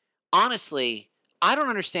 Honestly, I don't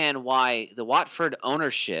understand why the Watford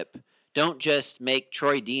ownership don't just make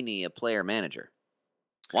Troy Deeney a player manager.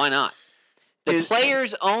 Why not? The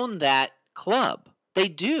players own that club. They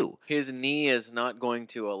do. His knee is not going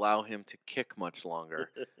to allow him to kick much longer,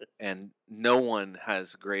 and no one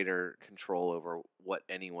has greater control over what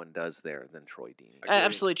anyone does there than Troy Deeney.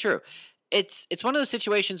 Absolutely true. It's one of those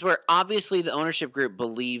situations where obviously the ownership group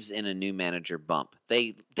believes in a new manager bump.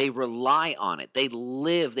 They rely on it.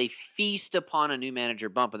 They feast upon a new manager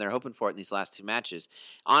bump, and they're hoping for it in these last two matches.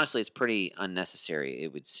 Honestly, it's pretty unnecessary,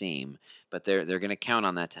 it would seem, but they're going to count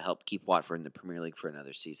on that to help keep Watford in the Premier League for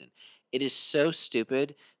another season. It is so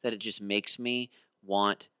stupid that it just makes me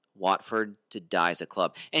want Watford to die as a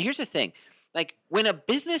club. And here's the thing. Like, when a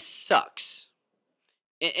business sucks,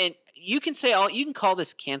 and you can say you can call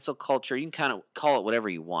this cancel culture, you can kind of call it whatever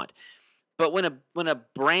you want. But when a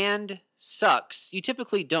brand sucks, you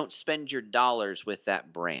typically don't spend your dollars with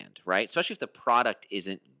that brand, right? Especially if the product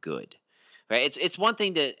isn't good. Right? It's one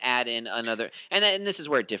thing to add in another, and this is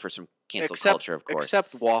where it differs from cancel culture, of course.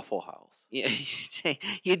 Except Waffle House.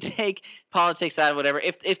 You take politics out of whatever.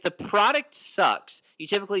 If the product sucks, you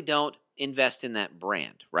typically don't invest in that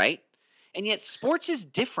brand, right? And yet sports is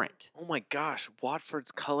different. Oh my gosh,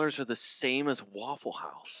 Watford's colors are the same as Waffle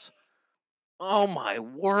House. Oh my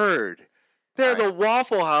word. They're All right. the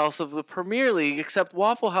Waffle House of the Premier League, except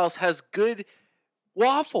Waffle House has good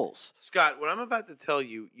waffles. Scott, what I'm about to tell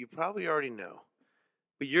you, you probably already know,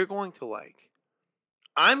 but you're going to like.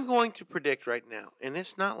 I'm going to predict right now, and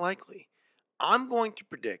it's not likely. I'm going to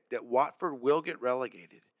predict that Watford will get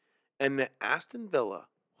relegated and that Aston Villa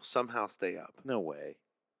will somehow stay up. No way.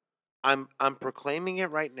 I'm proclaiming it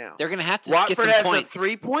right now. They're going to have to Watford get some has points. a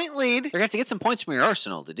 3-point lead. They're going to have to get some points from your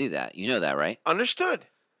Arsenal to do that. You know that, right? Understood.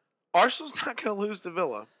 Arsenal's not going to lose to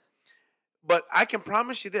Villa. But I can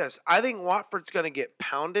promise you this. I think Watford's going to get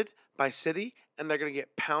pounded by City, and they're going to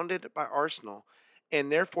get pounded by Arsenal.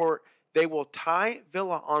 And therefore, they will tie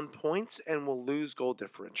Villa on points and will lose goal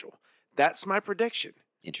differential. That's my prediction.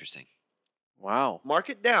 Interesting. Wow. Mark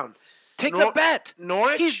it down. Take Nor- the bet.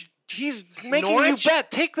 Norwich, He's making Norwich- you bet.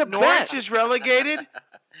 Take the Norwich bet. is relegated.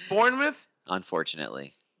 Bournemouth,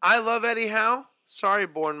 Unfortunately. I love Eddie Howe. Sorry,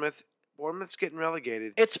 Bournemouth. Bournemouth's getting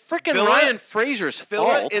relegated. It's freaking Villa- Ryan Fraser's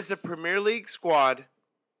Villa fault. is a Premier League squad.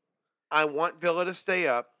 I want Villa to stay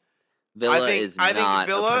up. Villa I think, is I not think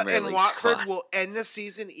Villa a Premier and League Watford squad. will end the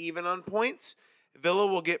season even on points. Villa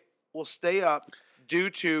will stay up due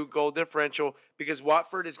to goal differential because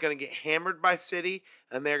Watford is going to get hammered by City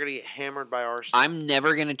and they're going to get hammered by Arsenal. I'm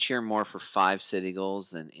never going to cheer more for 5 City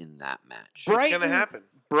goals than in that match. It's going to Brighton- happen.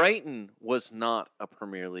 Brighton was not a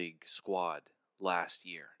Premier League squad last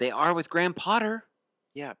year. They are with Graham Potter.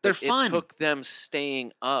 Yeah, They're but fun. It took them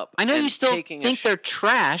staying up. I know you and still taking a think they're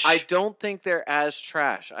trash. I don't think they're as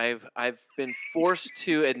trash. I've been forced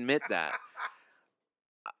to admit that.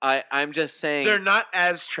 I'm just saying. They're not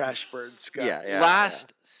as trash birds, Scott.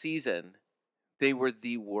 last season, they were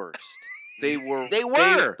the worst. They were. They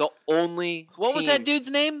were. the only. What was that team- dude's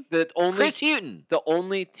name? The only. Chris Houghton. The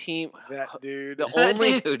only team. That dude. The That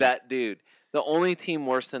only dude. that dude. The only team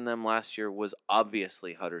worse than them last year was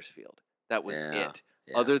obviously Huddersfield. That was Yeah, it.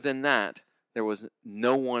 yeah. Other than that, there was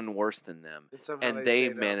no one worse than them, And somehow and they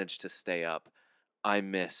stayed up. managed to stay up. I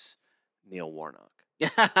miss Neil Warnock.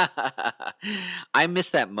 I miss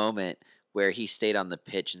that moment where he stayed on the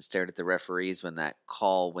pitch and stared at the referees when that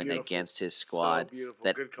call went Beautiful. against his So squad beautiful.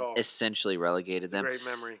 that Good call. essentially relegated It's a them. great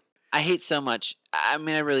memory. I hate so much. I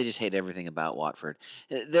mean, I really just hate everything about Watford.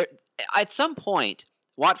 There, at some point,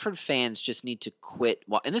 Watford fans just need to quit.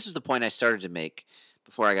 And this was the point I started to make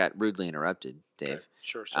before I got rudely interrupted, Dave. Okay.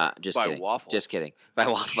 Sure. Sir. Just By kidding. Waffles. Just kidding.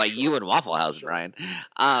 By you and Waffle House, Sure. Brian.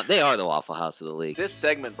 They are the Waffle House of the league. This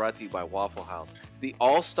segment brought to you by Waffle House. The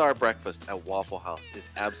All-Star Breakfast at Waffle House is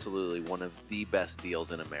absolutely one of the best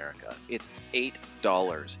deals in America. It's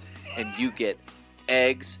 $8, and you get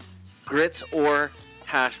eggs, grits, or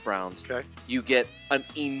hash browns. Okay. You get an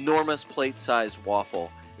enormous plate-sized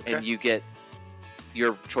waffle, and Okay. you get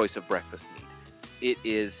your choice of breakfast meat. It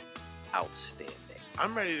is outstanding.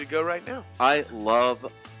 I'm ready to go right now. I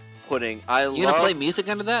love pudding. You gonna play music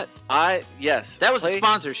under that? Yes. That was a play-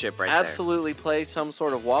 sponsorship right Absolutely play some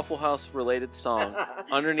sort of Waffle House related song there. Some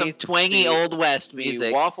underneath twangy the- old West the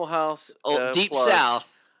music. Waffle House Deep plug. South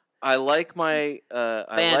I like my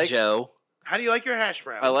banjo. How do you like your hash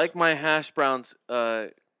browns? I like my hash browns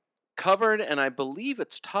covered, and I believe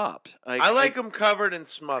it's topped. I like them covered and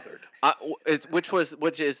smothered.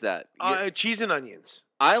 Which is that? Cheese and onions.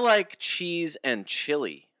 I like cheese and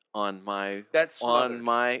chili on my That's smothered. on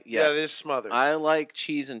my yes. Yeah, it is smothered. I like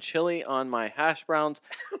cheese and chili on my hash browns.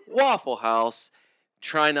 Waffle House.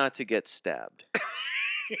 Try not to get stabbed.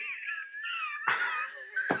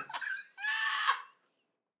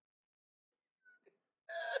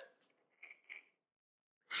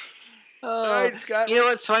 All right, Scott. You know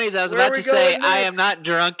what's funny is I was Where about are to we say going I am next? not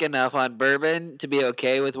drunk enough on bourbon to be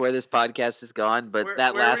okay with where this podcast has gone, but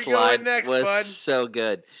that where are we last going line next, was bud? so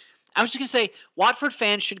good. I was just gonna say Watford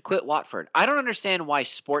fans should quit Watford. I don't understand why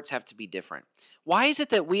sports have to be different. Why is it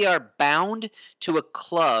that we are bound to a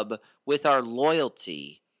club with our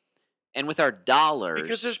loyalty and with our dollars?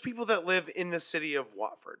 Because there's people that live in the city of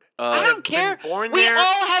Watford. I have don't been care. born We there,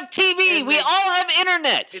 all have TV. and We they- all have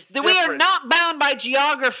internet. It's We are different. not bound by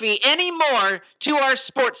geography anymore to our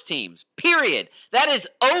sports teams. Period. That is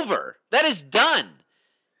over. That is done.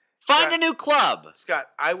 Find Scott- a new club. Scott,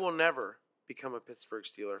 I will never become a Pittsburgh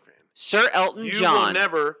Steeler fan. Sir Elton You John. will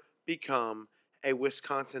never become a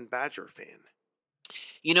Wisconsin Badger fan.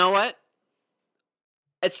 You know what?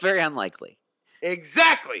 It's very unlikely.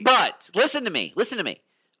 Exactly. But listen to me. Listen to me.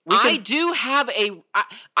 We I can- do have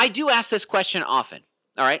I do ask this question often.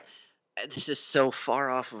 All right. This is so far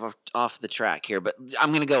off the track here, but I'm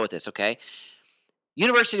going to go with this. Okay.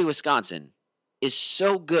 University of Wisconsin is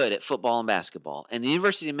so good at football and basketball, and the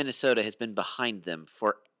University of Minnesota has been behind them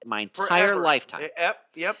for my entire Forever. lifetime.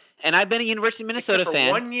 Yep. And I've been a University of Minnesota Except for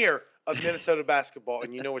fan. 1 year of Minnesota basketball,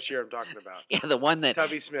 and you know which year I'm talking about. Yeah, the one that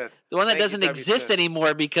Tubby Smith. doesn't Tubby exist Smith.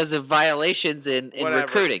 anymore because of violations in Whatever.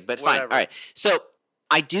 recruiting. But fine. Whatever. All right. So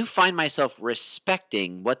I do find myself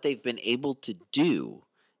respecting what they've been able to do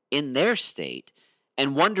in their state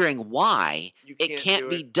and wondering why You it can't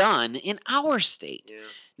do be done in our state. Yeah.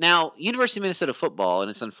 Now, University of Minnesota football, and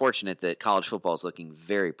it's unfortunate that college football is looking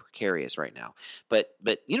very precarious right now, but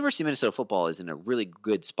University of Minnesota football is in a really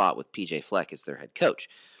good spot with PJ Fleck as their head coach.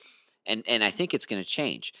 And I think it's going to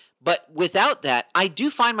change. But without that, I do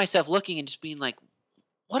find myself looking and just being like,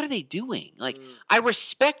 what are they doing? Like, I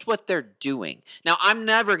respect what they're doing. Now, I'm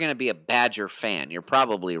never going to be a Badger fan. You're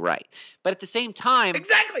probably right. But at the same time...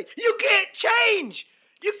 Exactly. You can't change.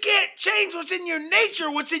 You can't change what's in your nature,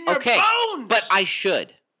 what's in your bones. But I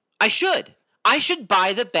should. I should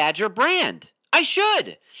buy the Badger brand. I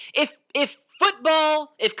should. If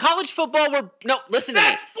college football were... No, listen to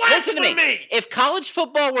me. Listen to me. blasphemy! If college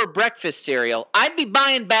football were breakfast cereal, I'd be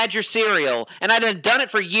buying Badger cereal, and I'd have done it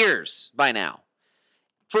for years by now.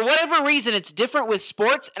 For whatever reason, it's different with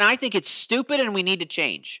sports, and I think it's stupid and we need to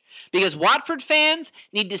change. Because Watford fans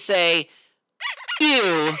need to say,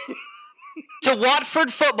 ew, to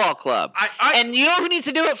Watford Football Club. And you know who needs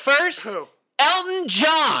to do it first? Who? Elton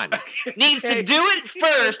John needs to do it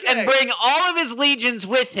first and bring all of his legions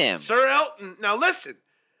with him. Sir Elton. Now listen,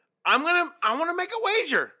 I want to make a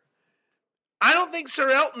wager. I don't think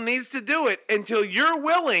Sir Elton needs to do it until you're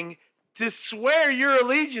willing to swear your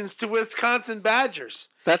allegiance to Wisconsin Badgers.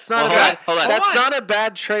 That's not Well, hold on. That's not a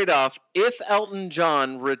bad trade-off if Elton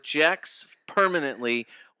John rejects permanently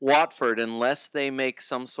Watford unless they make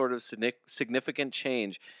some sort of significant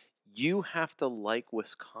change. You have to like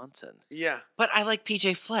Wisconsin. Yeah. But I like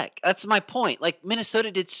PJ Fleck. That's my point. Like,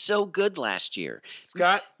 Minnesota did so good last year.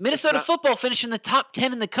 Scott, Minnesota football finished in the top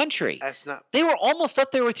 10 in the country. That's not. They were almost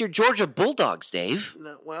up there with your Georgia Bulldogs, Dave.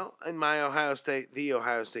 No, well, in my Ohio State, the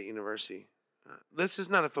Ohio State University. This is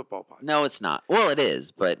not a football podcast. No, it's not. Well, it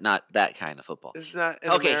is, but not that kind of football. It's not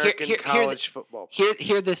an Okay, American college football podcast.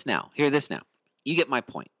 Hear this now. Hear this now. You get my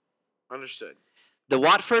point. Understood. The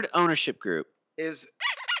Watford ownership group, Is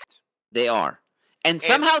they are. And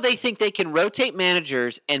somehow they think they can rotate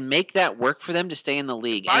managers and make that work for them to stay in the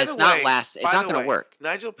league. By And it's the not way- It's by not the going to way, work.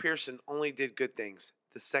 Nigel Pearson only did good things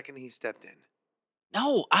the second he stepped in.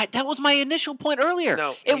 No, that was my initial point earlier.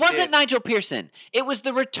 No, it he wasn't did. Nigel Pearson. It was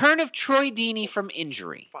the return of Troy Deeney from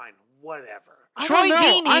injury. Fine, whatever. I Troy don't know.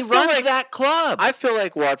 I Deeney feel runs like- that club. I feel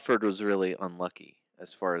like Watford was really unlucky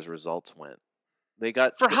as far as results went. They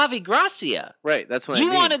got for Javi Gracia. right. That's what I You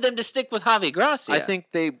mean. wanted them to stick with Javi Gracia. I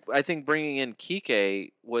think bringing in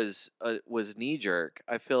Kike was knee jerk.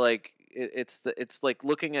 I feel like it's like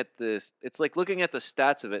looking at this. It's like looking at the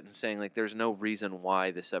stats of it and saying like there's no reason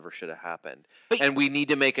why this ever should have happened, But- and we need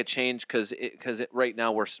to make a change because right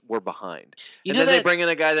now we're behind. You And know then they that- bring in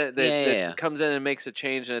a guy that Yeah. comes in and makes a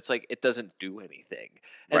change, and it's like it doesn't do anything.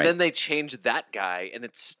 And Right. then they change that guy, and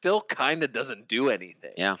it still kind of doesn't do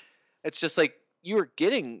anything. Yeah. It's just like you're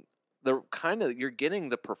getting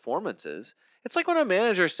the performances. It's like when a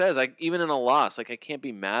manager says, like even in a loss, like I can't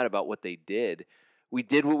be mad about what they did. We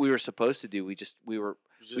did what we were supposed to do. We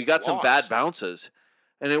got some bad bounces,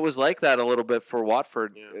 and it was like that a little bit for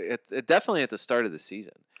Watford. Yeah. It definitely at the start of the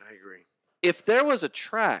season. I agree. If there was a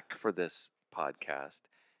track for this podcast,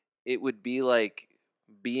 it would be like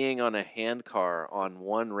being on a handcar on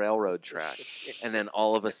one railroad track, and then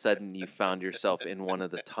all of a sudden you found yourself in one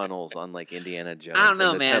of the tunnels on like Indiana Jones I don't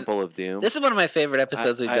know, and the man. Temple of Doom. This is one of my favorite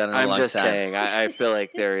episodes we've done in a I'm long just time. saying. I feel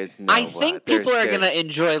like there is no. I think people are going to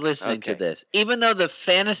enjoy listening to Okay. this, even though the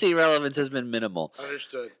fantasy relevance has been minimal.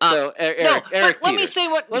 Understood. So Eric, No, Eric but let me Peters. say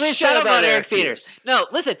what. Let me shut say up about on Eric Eric Peters. Peters. No,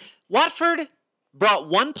 listen. Watford brought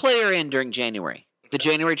one player in during January, the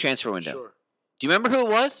January transfer window. Sure. Do you remember who it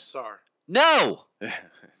was? Sorry. No.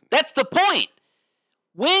 That's the point.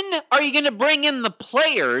 When are you going to bring in the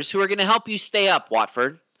players who are going to help you stay up,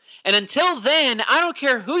 Watford? And until then, I don't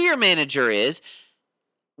care who your manager is.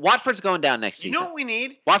 Watford's going down next You season. know what we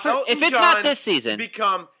need? Watford, Elton if it's not John this season,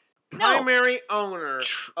 become primary owner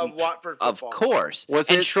of Watford of football. course. Was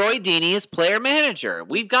and it- Troy Deeney is player manager.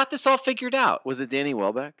 We've got this all figured out. Was it Danny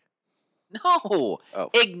Welbeck? No. Oh.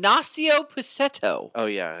 Ignacio Pacetto. Oh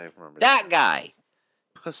yeah, I remember That guy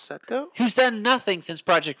Pacetto? who's done nothing since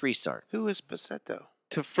Project Restart. Who is Pacetto?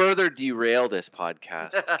 To further derail this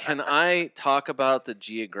podcast, can I talk about the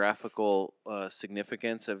geographical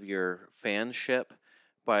significance of your fanship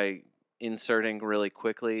by inserting really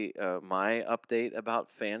quickly my update about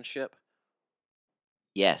fanship?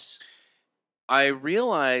 Yes. I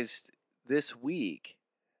realized this week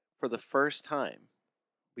for the first time,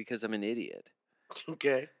 because I'm an idiot,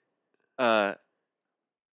 Okay.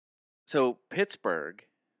 So Pittsburgh,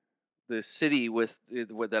 the city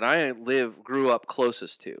that I grew up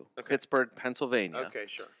closest to, Okay. Pittsburgh, Pennsylvania, Okay,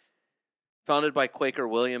 sure. founded by Quaker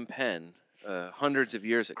William Penn hundreds of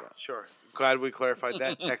years ago. Sure. Glad we clarified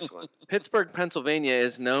that. Excellent. Pittsburgh, Pennsylvania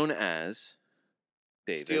is known as,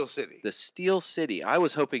 David, Steel City. the Steel City. I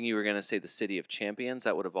was hoping you were going to say the City of Champions.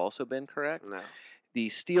 That would have also been correct. No. The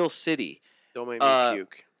Steel City. Don't make me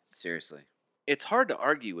puke. Seriously. It's hard to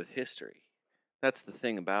argue with history. That's the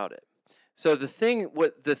thing about it. So the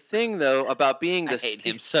thing though about being I the hate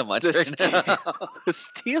him so much the right now. the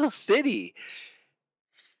Steel City.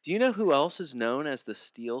 Do you know who else is known as the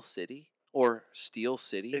Steel City or Steel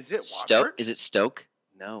City? Is it Stoke? Watford? Is it Stoke?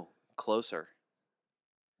 No, closer.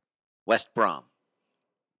 West Brom.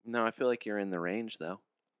 No, I feel like you're in the range though.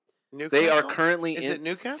 Newcastle? They are currently Is in. it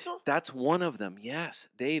Newcastle? That's one of them. Yes,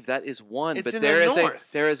 Dave, that is one. It's but in the there is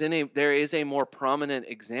north. there is a more prominent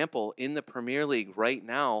example in the Premier League right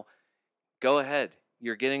now. Go ahead.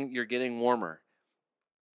 You're getting warmer.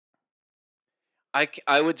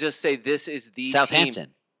 I would just say this is the Southampton.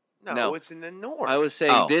 team. No, No. it's in the north. I was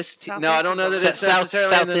saying Oh. this. No, I don't know that it's South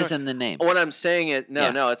necessarily in the is north. in the name. What I'm saying is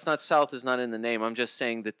Yeah. no, it's not. South is not in the name. I'm just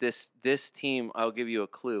saying that this team. I'll give you a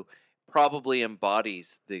clue. Probably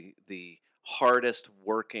embodies the hardest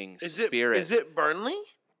working spirit. Is it Burnley?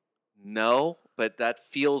 No, but that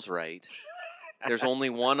feels right. There's only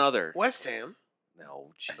one other. West Ham.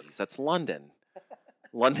 No, jeez, that's London.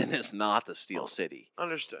 London is not the Steel City.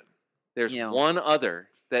 Understood. There's You know- one other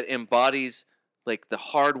that embodies like the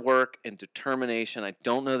hard work and determination. I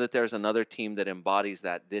don't know that there's another team that embodies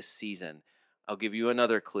that this season. I'll give you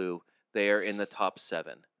another clue. They are in the top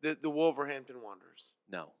 7. The Wolverhampton Wanderers.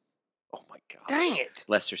 No. Oh my gosh. Dang it!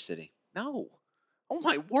 Leicester City. No. Oh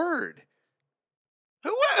my word. Who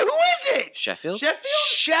is it? Sheffield? Sheffield?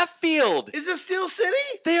 Sheffield. Is it Steel City?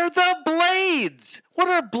 They're the Blades. What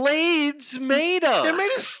are Blades made of? They're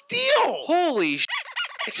made of steel. Holy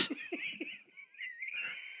shit.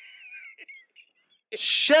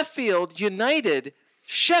 Sheffield United,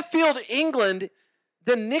 Sheffield, England.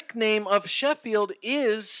 The nickname of Sheffield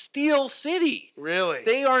is Steel City. Really?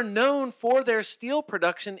 They are known for their steel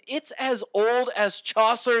production. It's as old as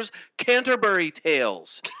Chaucer's Canterbury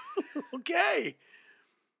Tales. Okay.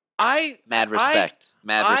 Mad respect.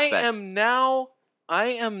 Mad respect. I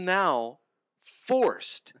am now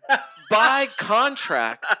forced by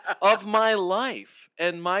contract of my life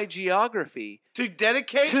and my geography To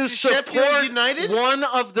dedicate to to Sheffield support United? one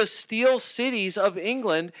of the steel cities of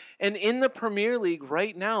England. And in the Premier League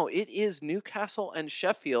right now, it is Newcastle and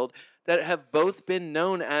Sheffield that have both been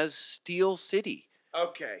known as Steel City.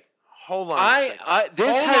 Okay. Hold on a second.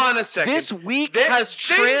 Hold on a second. This week Things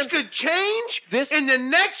has could change. This- in the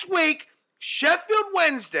next week, Sheffield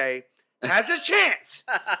Wednesday has a chance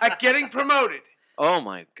at getting promoted. Oh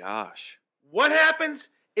my gosh. What happens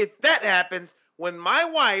if that happens when my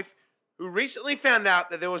wife, who recently found out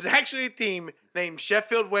that there was actually a team named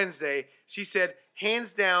Sheffield Wednesday, she said,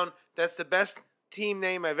 hands down, that's the best team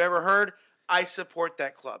name I've ever heard. I support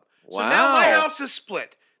that club. So now my Wow. house is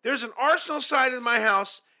split. There's an Arsenal side of my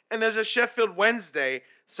house, and there's a Sheffield Wednesday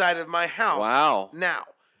side of my house. Wow. Now,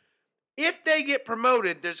 if they get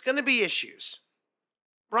promoted, there's going to be issues.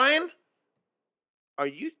 Brian, are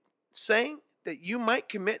you saying that you might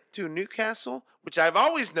commit to Newcastle, which I've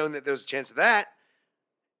always known that there's a chance of that,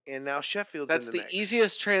 and now Sheffield's That's in the the mix.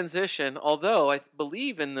 easiest transition. Although I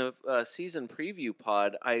believe in the season preview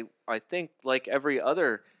pod, I think like every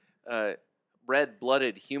other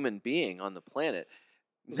red-blooded human being on the planet,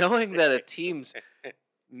 knowing that a team's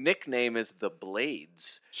nickname is the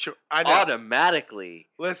Blades Sure, I know. automatically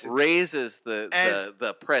Listen, raises the as-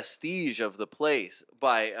 prestige of the place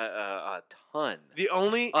by a ton. the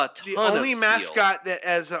only a the ton of only steel. mascot that,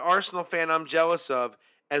 as an Arsenal fan, I'm jealous of,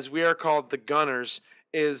 as we are called the Gunners,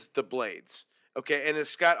 is the Blades. Okay, and as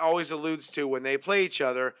Scott always alludes to, when they play each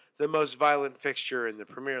other, the most violent fixture in the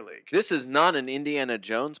Premier League. This is not an Indiana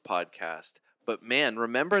Jones podcast, but man,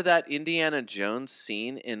 remember that Indiana Jones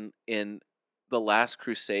scene in The Last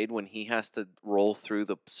Crusade when he has to roll through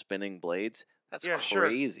the spinning blades? That's Yeah, sure.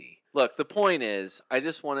 crazy. Look, the point is, I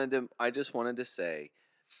just wanted to say,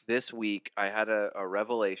 this week I had a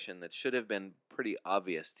revelation that should have been pretty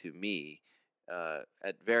obvious to me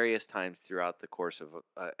at various times throughout the course of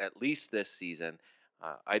at least this season.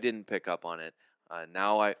 I didn't pick up on it.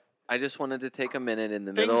 Now I just wanted to take a minute in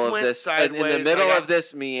the Things middle of went this in the sideways. middle I got- of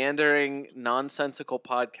this meandering nonsensical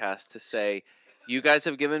podcast to say, you guys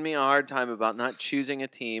have given me a hard time about not choosing a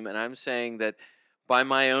team, and I'm saying that by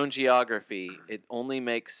my own geography, it only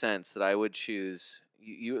makes sense that I would choose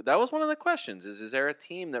you. That was one of the questions: is there a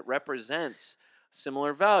team that represents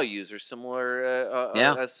similar values or similar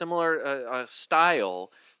a similar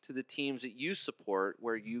style to the teams that you support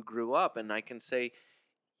where you grew up, and I can say,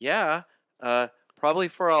 yeah, probably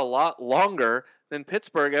for a lot longer than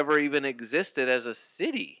Pittsburgh ever even existed as a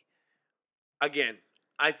city. Again,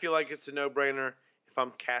 I feel like it's a no-brainer. If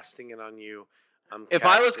I'm casting it on you, If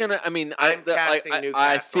I was gonna, I mean, I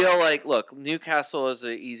Newcastle. feel like, look, Newcastle is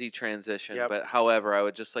an easy transition, Yep. but however, I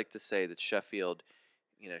would just like to say that Sheffield,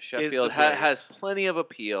 Sheffield the has place. plenty of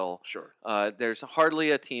appeal. Sure. There's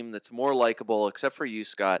hardly a team that's more likable, except for you,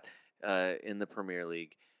 Scott, in the Premier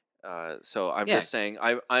League. So I'm Yeah. just saying,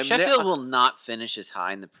 I'm Sheffield will not finish as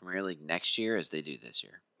high in the Premier League next year as they do this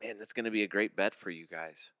year. Man, that's going to be a great bet for you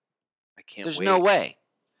guys. I can't. There's wait. no way.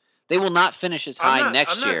 They will not finish as high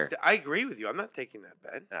next year. I agree with you. I'm not taking that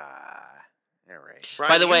bet. All right. Brian,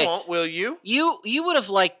 By the you way, won't, will you? You would have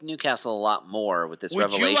liked Newcastle a lot more with this Would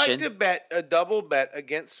revelation. you like to bet a double bet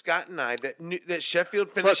against Scott and I that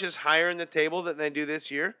Sheffield finishes higher in the table than they do this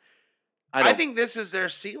year? I think this is their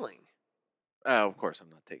ceiling. Of course, I'm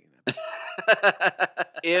not taking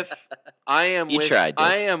that. If I am,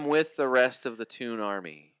 I am with the rest of the Toon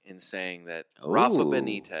Army in saying that Rafa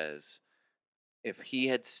Benitez, if he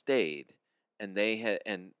had stayed and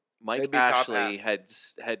Mike Ashley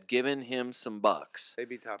had given him some bucks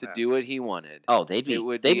to do what he wanted, they'd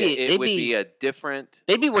be a different.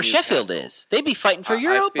 They'd be where Sheffield is. They'd be fighting for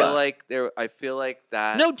Europa. I feel like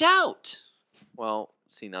that. No doubt. Well,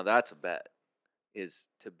 see, now that's a bet. Is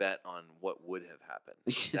to bet on what would have happened.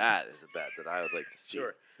 That is a bet that I would like to see.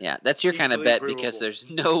 Sure. Yeah, that's your kind of bet because there's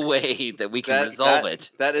no way that we can resolve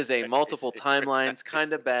it. That is a multiple timelines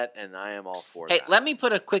kind of bet, and I am all for Hey, that. let me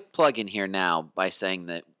put a quick plug in here now by saying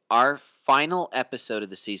that our final episode of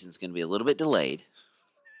the season is going to be a little bit delayed.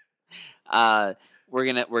 It's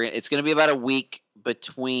going to be about a week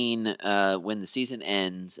between when the season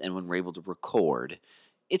ends and when we're able to record.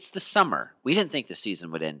 It's the summer. We didn't think the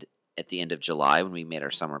season would end at the end of July when we made our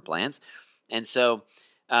summer plans, and so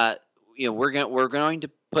we're going to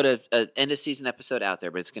put a end of season episode out there,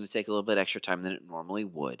 but it's going to take a little bit extra time than it normally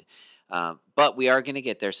would. But we are going to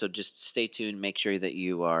get there, so just stay tuned. Make sure that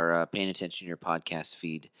you are paying attention to your podcast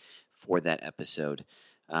feed for that episode,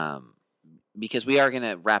 because we are going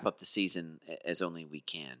to wrap up the season as only we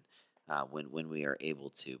can when we are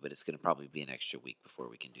able to. But it's going to probably be an extra week before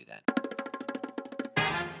we can do that.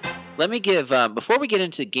 Let me give, before we get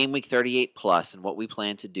into Game Week 38 Plus and what we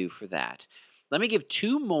plan to do for that, let me give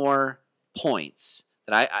two more points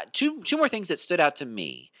that two more things that stood out to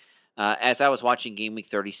me as I was watching Game Week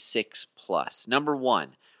 36 Plus. Number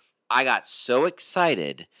one, I got so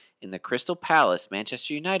excited in the Crystal Palace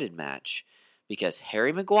Manchester United match because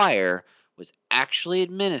Harry Maguire was actually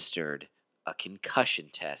administered a concussion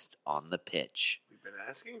test on the pitch. We've been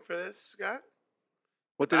asking for this, Scott.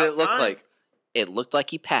 What did it look like? It looked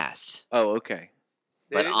like he passed. Oh, okay.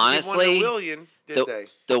 But honestly,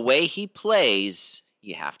 the way he plays,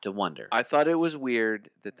 you have to wonder. I thought it was weird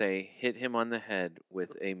that they hit him on the head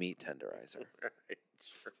with a meat tenderizer.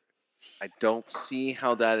 I don't see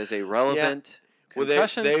how that is a relevant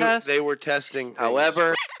concussion test. They were testing things.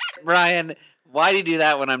 However, Brian, why do you do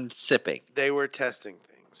that when I'm sipping? They were testing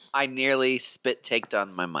things. I nearly spit-taked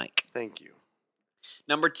on my mic. Thank you.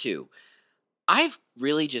 Number two, I've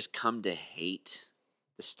really just come to hate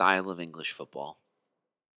the style of English football.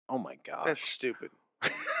 Oh my gosh. That's stupid.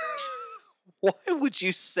 Why would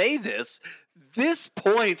you say this? This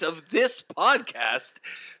point of this podcast,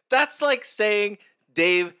 that's like saying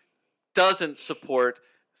Dave doesn't support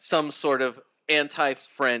some sort of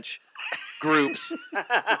anti-French groups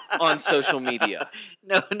on social media.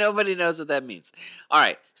 No, nobody knows what that means. All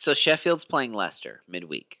right, so Sheffield's playing Leicester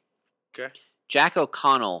midweek. Okay. Jack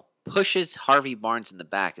O'Connell pushes Harvey Barnes in the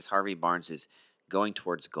back as Harvey Barnes is going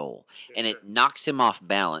towards goal. And it knocks him off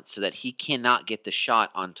balance so that he cannot get the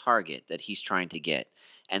shot on target that he's trying to get.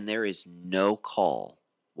 And there is no call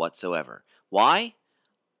whatsoever. Why?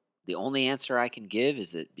 The only answer I can give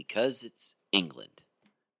is that because it's England.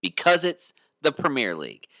 Because it's the Premier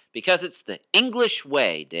League. Because it's the English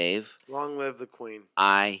way, Dave. Long live the Queen.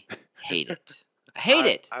 I hate it. I hate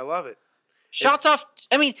it. I love it. Shots off.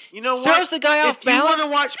 I mean, you know throws the guy off balance. If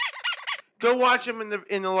you want to watch, go watch him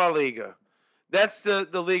in the La Liga. That's the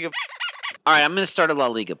league of. All right, I'm going to start a La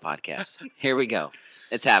Liga podcast. Here we go.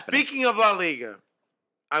 It's happening. Speaking of La Liga,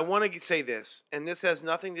 I want to say this, and this has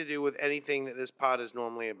nothing to do with anything that this pod is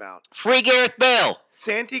normally about. Free Gareth Bale.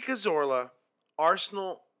 Santi Cazorla,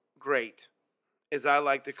 Arsenal great, as I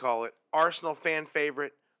like to call it, Arsenal fan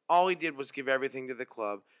favorite. All he did was give everything to the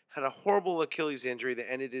club. Had a horrible Achilles injury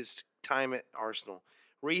that ended his time at Arsenal.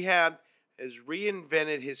 Rehab has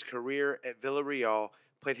reinvented his career at Villarreal,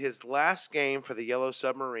 played his last game for the Yellow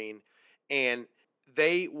Submarine, and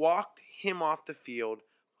they walked him off the field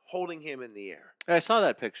holding him in the air. I saw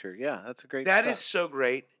that picture. Yeah, that's a great That shot. is so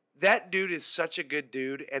great. That dude is such a good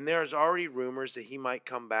dude, and there's already rumors that he might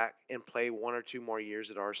come back and play 1 or 2 more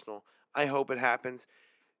years at Arsenal. I hope it happens.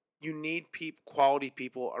 You need quality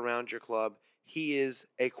people around your club. He is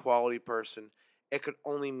a quality person. It could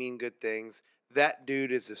only mean good things. That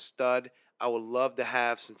dude is a stud. I would love to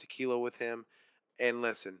have some tequila with him. And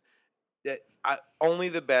listen, only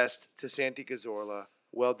the best to Santi Cazorla.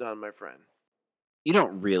 Well done, my friend. You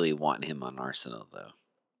don't really want him on Arsenal, though.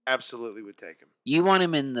 Absolutely would take him. You want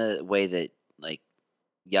him in the way that, like,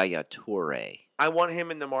 Yaya Toure I want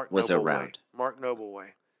him in the Mark was Noble way. around. Mark Noble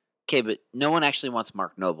way. Okay, but no one actually wants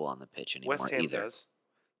Mark Noble on the pitch anymore West Ham either. does.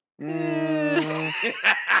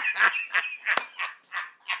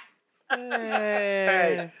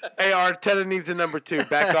 Hey, Arteta needs a number 2.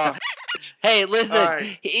 Back off. Hey, listen. All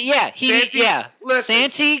right. Santi, listen.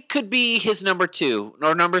 Santi could be his number 2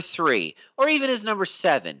 or number 3 or even his number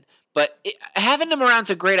 7. But having him around's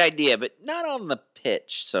a great idea, but not on the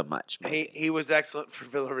pitch so much. Maybe. He was excellent for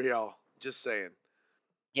Villarreal. Just saying.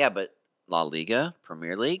 Yeah, but La Liga,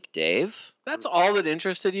 Premier League, Dave. That's all that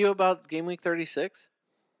interested you about Game Week 36?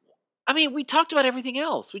 I mean, we talked about everything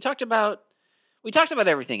else. We talked about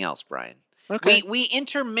everything else, Brian. Okay. We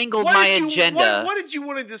intermingled my agenda. What did you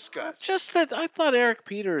want to discuss? Just that I thought Eric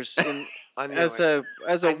Peters I knew as it.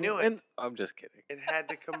 a I knew it. and- I'm just kidding. It had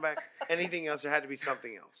to come back. Anything else? There had to be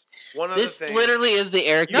something else. One other This thing. literally is the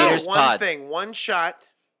Eric No, Peters one pod. thing. One shot.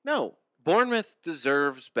 No, Bournemouth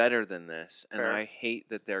deserves better than this, and Fair. I hate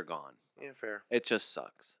that they're gone. Yeah, fair. It just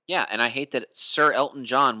sucks. Yeah, and I hate that Sir Elton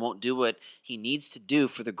John won't do what he needs to do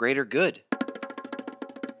for the greater good.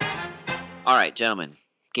 All right, gentlemen.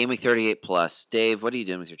 Game Week 38 plus. Dave, what are you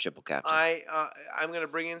doing with your triple captain? I'm going to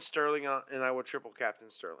bring in Sterling, and I will triple captain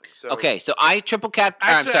Sterling. So Okay, so I triple cap.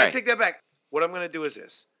 I'm Actually, sorry. I take that back. What I'm going to do is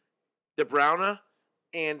this: De Bruyne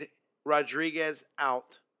and Rodriguez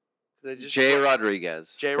out. They just Jay put-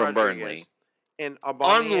 Rodriguez Jay from Rodriguez. Burnley. And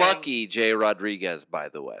Aubameyang. Unlucky Jay Rodriguez, by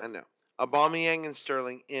the way. I know. Aubameyang and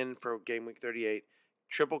Sterling in for Game Week 38.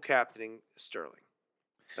 Triple captaining Sterling.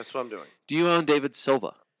 That's what I'm doing. Do you own David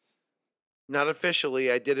Silva? Not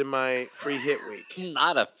officially. I did in my free hit week.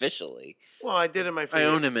 Not officially. Well, I did in my free I hit.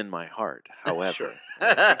 own him in my heart. However, Sure.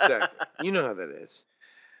 Exactly. You know how that is.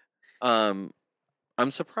 I'm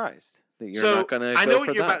surprised that you're so not going to. I know for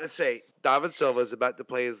what you're that. about to say. David Silva is about to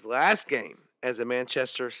play his last game as a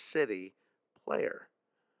Manchester City player.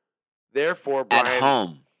 Therefore, Brian, At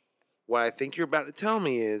home. what I think you're about to tell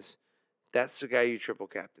me is that's the guy you triple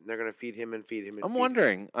captain. They're going to feed him and feed him and I'm feed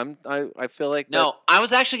wondering. I feel like No, I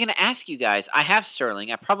was actually going to ask you guys. I have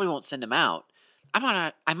Sterling. I probably won't send him out.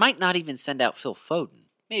 I might not even send out Phil Foden.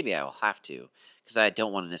 Maybe I will have to because I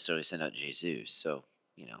don't want to necessarily send out Jesus. So,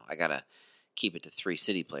 I got to keep it to 3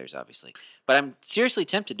 City players, obviously. But I'm seriously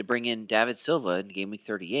tempted to bring in David Silva in Game Week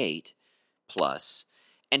 38 plus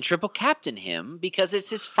and triple captain him because it's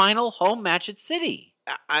his final home match at City.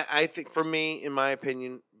 I think for me, in my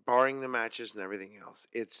opinion, barring the matches and everything else,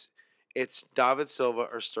 it's David Silva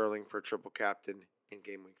or Sterling for triple captain in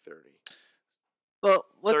Game Week 30. Well,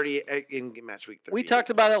 30 in match week 30. we talked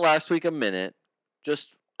about it last week a minute.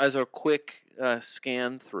 Just as a quick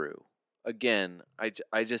scan through. Again,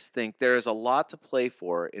 I just think there is a lot to play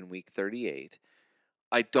for in week 38.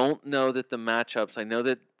 I don't know that the matchups. I know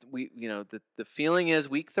that the feeling is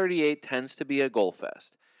week 38 tends to be a goal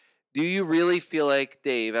fest. Do you really feel like,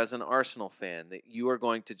 Dave, as an Arsenal fan, that you are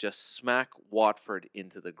going to just smack Watford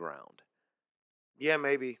into the ground? Yeah,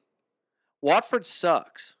 maybe. Watford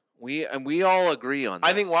sucks. We all agree on this.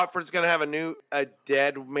 I think Watford's going to have a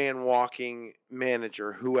dead man walking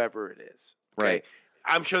manager, whoever it is. Okay? Right.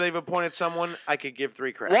 I'm sure they've appointed someone. I could give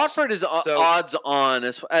 3 credits. Watford is odds on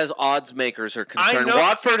as odds makers are concerned. know-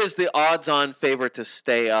 Watford is the odds on favorite to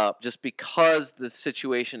stay up just because the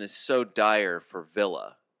situation is so dire for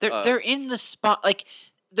Villa. They're in the spot like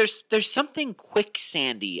there's something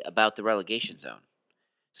quicksandy about the relegation zone.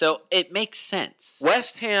 So it makes sense.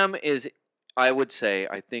 West Ham is, I would say,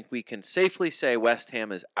 I think we can safely say West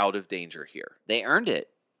Ham is out of danger here. They earned it.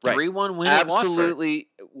 Right. 3-1 win at Watford. Absolutely.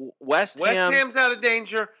 West Ham's out of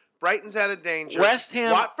danger. Brighton's out of danger. West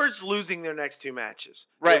Ham- Watford's losing their next 2 matches.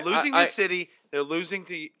 Right, They're losing I- to City. They're losing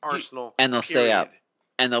to Arsenal. And they'll stay up. period.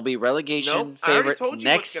 And they'll be relegation Nope, I already favorites told you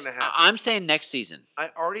what's next. gonna happen. I'm saying next season.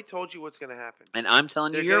 I already told you what's going to happen. And I'm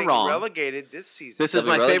telling They're you you're getting wrong. relegated this season. This is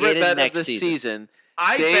They'll be my favorite relegated bet of next the season. season.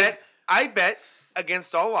 I Dave- bet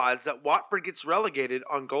against all odds that Watford gets relegated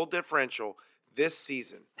on goal differential this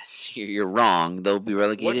season. You're wrong. They'll be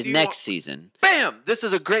relegated do you next want- season. Bam! This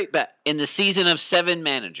is a great bet. In the season of 7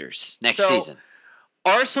 managers next So, season.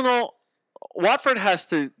 Watford has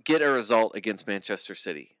to get a result against Manchester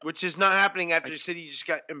City. Which is not happening after City just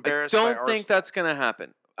got I embarrassed by don't Arsenal. think that's going to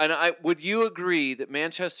happen. And would you agree that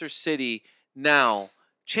Manchester City now,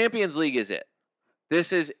 Champions League is it?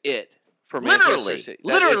 This is it for Manchester City.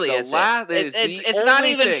 Literally, that is the it's, that is the it's not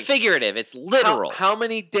only even thing. figurative. It's literal. How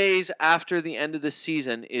many days after the end of the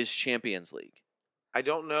season is Champions League? I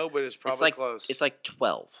don't know, but it's probably it's like close. It's like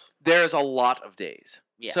 12. There's a lot of days.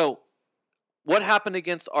 Yeah. So, what happened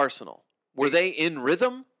against Arsenal? Were they in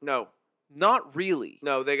rhythm? no, Not really.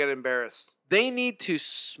 they got embarrassed. They need to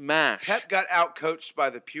smash. Pep got outcoached by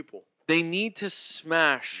the pupil. They need to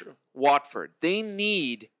smash Watford. They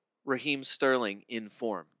need Raheem Sterling in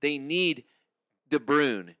form. They need De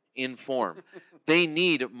Bruyne in form. They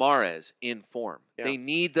need Mahrez in form. Yeah. They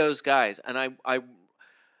need those guys. And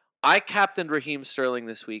I captained Raheem Sterling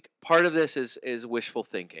this week. Part of this is wishful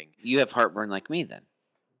thinking. You have heartburn like me then.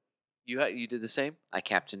 You did the same. I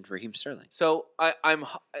captained Raheem Sterling. So I'm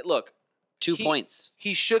look. 2 He- points.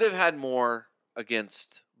 He should have had more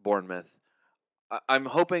against Bournemouth. I'm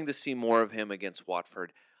hoping to see more of him against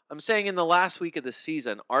Watford. I'm saying in the last week of the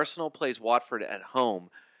season, Arsenal plays Watford at home.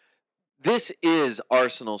 This is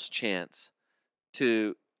Arsenal's chance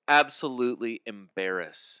to absolutely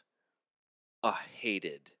embarrass a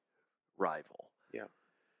hated rival. Yeah.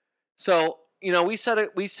 So, we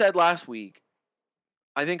said last week,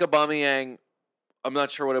 I think Aubameyang, I'm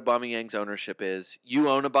not sure what Aubameyang's ownership is. You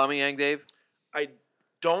own Aubameyang, Dave? I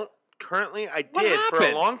don't currently. I What did for a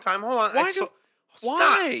happened? long time. Hold on. Why? Stop.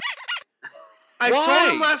 Why? I Why?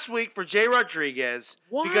 sold him last week for Jay Rodriguez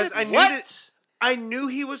because I knew I knew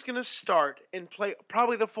he was going to start and play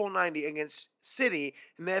probably the full 90 against City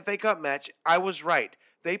in the FA Cup match. I was right.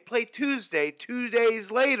 They play Tuesday, 2 days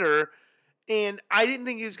later, and I didn't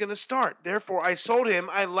think he was going to start. Therefore, I sold him.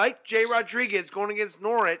 I liked Jay Rodriguez going against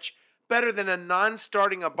Norwich better than a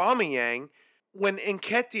non-starting Aubameyang when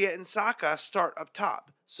Nketiah and Saka start up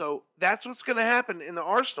top. So that's what's going to happen in the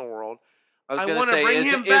Arsenal world. I was I going to wanna say, bring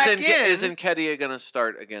him back is in. Nketiah going to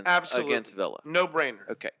start Absolutely. against Villa? No brainer.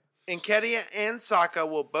 Okay. Nketiah and Saka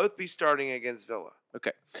will both be starting against Villa.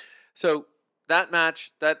 Okay. So that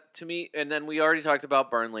match, that to me, and then we already talked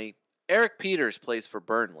about Burnley. Eric Peters plays for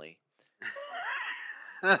Burnley.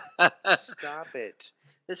 Stop it.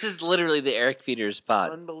 This is literally the Eric Peters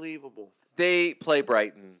pod. Unbelievable. They play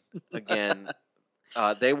Brighton again.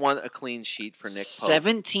 They want a clean sheet for Nick Pope.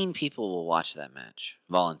 17 people will watch that match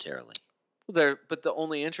voluntarily. But the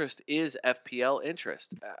only interest is FPL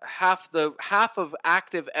interest. Half of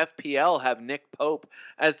active FPL have Nick Pope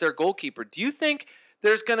as their goalkeeper. Do you think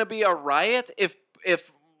there's going to be a riot if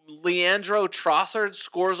Leandro Trossard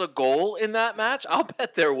scores a goal in that match? I'll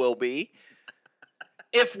bet there will be.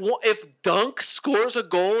 If Dunk scores a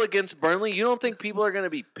goal against Burnley, you don't think people are going to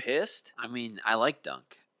be pissed? I mean, I like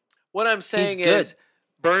Dunk. What I'm saying good. is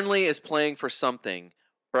Burnley is playing for something.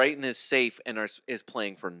 Brighton is safe and is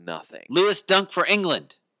playing for nothing. Lewis Dunk for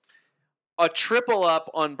England. A triple up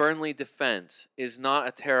on Burnley defense is not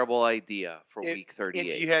a terrible idea for week 38.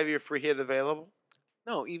 If you have your free hit available?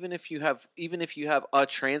 No, even if you have a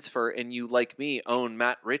transfer and you, like me, own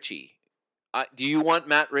Matt Ritchie. Do you want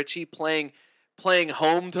Matt Ritchie playing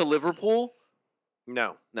home to Liverpool?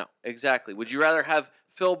 No. No, exactly. Would you rather have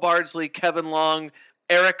Phil Bardsley, Kevin Long,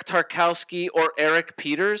 Eric Tarkowski, or Eric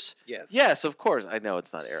Peters? Yes. Yes, of course. I know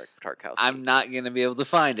it's not Eric Tarkowski. I'm not going to be able to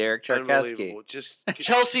find Eric Tarkowski. Unbelievable. Just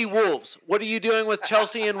Chelsea Wolves. What are you doing with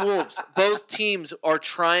Chelsea and Wolves? Both teams are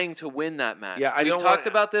trying to win that match. Yeah, I We've don't talked want-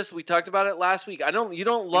 about this. We talked about it last week. You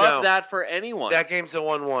don't love No. that for anyone. that game's a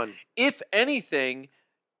 1-1. If anything,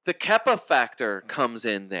 the Kepa factor comes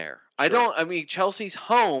in there. I mean, Chelsea's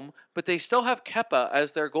home, but they still have Kepa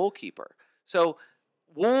as their goalkeeper. So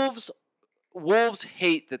Wolves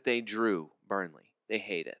hate that they drew Burnley. They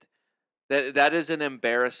hate it. That is an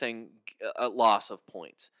embarrassing loss of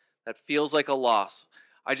points. That feels like a loss.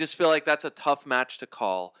 I just feel like that's a tough match to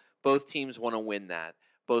call. Both teams want to win that.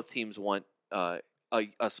 Both teams want a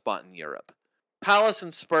spot in Europe. Palace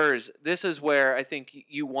and Spurs, this is where I think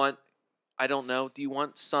you want, I don't know, do you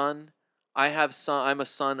want Son? I have Son. I'm a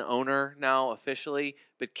Son owner now officially,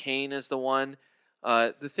 but Kane is the one.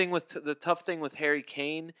 The tough thing with Harry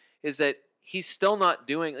Kane is that he's still not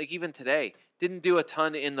doing, like even today, didn't do a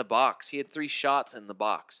ton in the box. He had 3 shots in the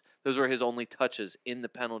box. Those were his only touches in the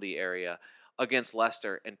penalty area against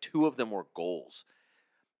Leicester, and 2 of them were goals.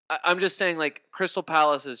 I'm just saying, like, Crystal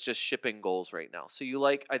Palace is just shipping goals right now. So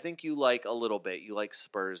I think you like a little bit. You like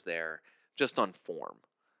Spurs there, just on form,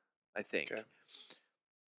 I think. Okay.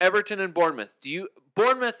 Everton and Bournemouth.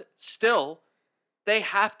 Bournemouth still, they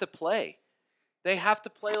have to play. They have to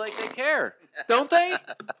play like they care, don't they?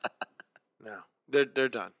 No, they're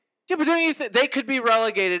done. Yeah, but don't you think they could be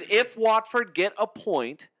relegated if Watford get a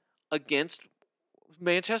point against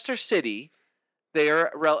Manchester City? They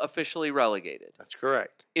are officially relegated. That's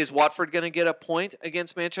correct. Is Watford going to get a point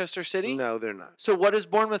against Manchester City? No, they're not. So what is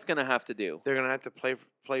Bournemouth going to have to do? They're going to have to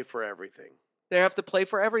play for everything. They have to play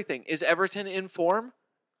for everything. Is Everton in form?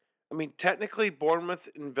 I mean, technically, Bournemouth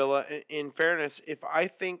and Villa, in fairness, if I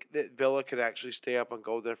think that Villa could actually stay up on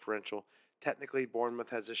goal differential, technically Bournemouth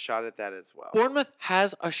has a shot at that as well. Bournemouth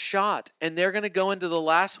has a shot, and they're going to go into the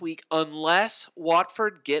last week unless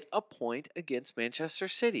Watford get a point against Manchester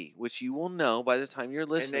City, which you will know by the time you're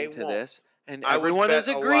listening to won't. this. And I would everyone bet is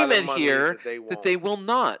a lot of agreement money here that they will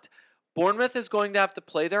not. Bournemouth is going to have to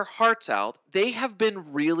play their hearts out. They have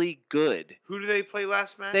been really good. Who do they play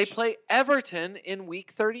last match? They play Everton in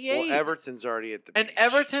week 38. Well, Everton's already at the beach. And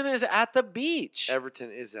Everton is at the beach.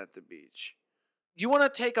 Everton is at the beach. You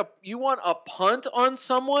want a punt on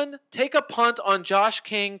someone? Take a punt on Josh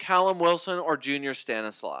King, Callum Wilson, or Junior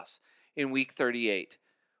Stanislas in week 38.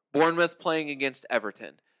 Bournemouth playing against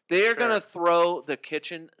Everton. They are going to throw the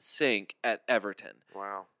kitchen sink at Everton.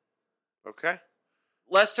 Wow. Okay.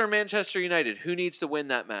 Leicester, Manchester United. Who needs to win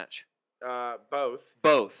that match? Both.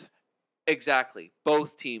 Both. Exactly.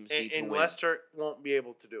 Both teams need to And win. Leicester won't be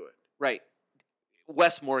able to do it. Right.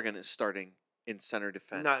 Wes Morgan is starting in center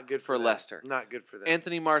defense. Not good for them. Leicester. Not good for them.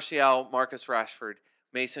 Anthony Martial, Marcus Rashford,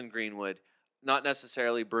 Mason Greenwood. Not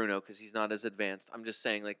necessarily Bruno because he's not as advanced. I'm just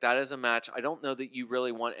saying, like, that is a match. I don't know that you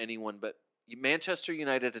really want anyone but Manchester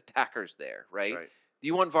United attackers there, right? Right. Do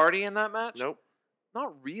you want Vardy in that match? Nope.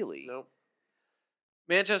 Not really. Nope.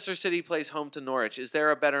 Manchester City plays home to Norwich. Is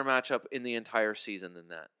there a better matchup in the entire season than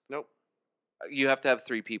that? Nope. You have to have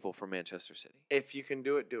 3 people from Manchester City. If you can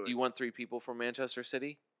do it, do it. Do you want 3 people from Manchester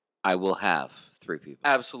City? I will have 3 people.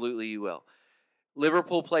 Absolutely, you will.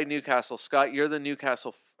 Liverpool play Newcastle. Scott, you're the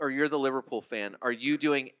you're the Liverpool fan. Are you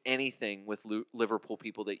doing anything with Liverpool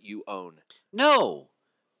people that you own? No.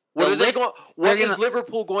 What They're is gonna-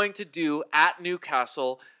 Liverpool going to do at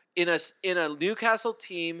Newcastle in a Newcastle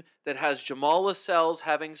team that has Jamal Lascelles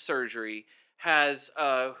having surgery, has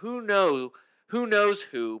who knows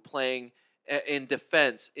who playing in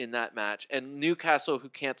defense in that match, and Newcastle who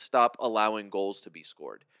can't stop allowing goals to be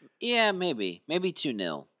scored? Yeah, maybe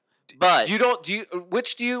 2-0. But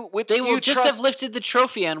Which do you they will just trust? have lifted the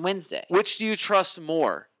trophy on Wednesday. Which do you trust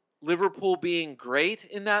more? Liverpool being great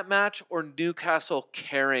in that match, or Newcastle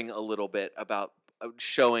caring a little bit about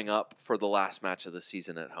showing up for the last match of the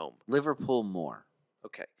season at home? Liverpool more.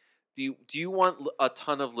 Okay. Do you want a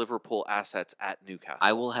ton of Liverpool assets at Newcastle?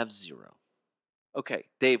 I will have 0. Okay.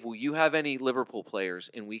 Dave, will you have any Liverpool players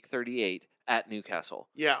in week 38 at Newcastle?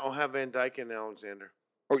 Yeah, I'll have Van Dijk and Alexander.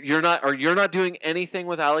 Or you're not doing anything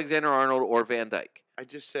with Alexander-Arnold or Van Dijk? I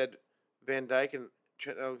just said Van Dijk and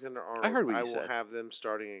Trent Alexander-Arnold. I heard what you will said. have them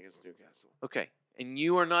starting against Newcastle. Okay. And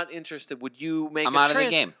you are not interested. Would you make I'm out of the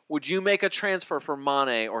game. Would you make a transfer for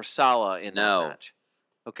Mane or Salah in No. that match?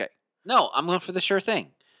 Okay. No, I'm going for the sure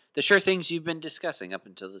thing. The sure things you've been discussing up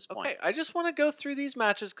until this point. Okay, I just want to go through these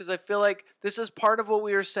matches because I feel like this is part of what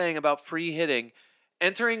we were saying about free hitting.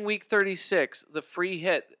 Entering week 36, the free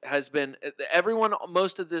hit has been everyone.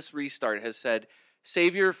 Most of this restart has said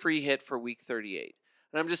save your free hit for week 38,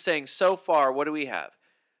 and I'm just saying so far, what do we have?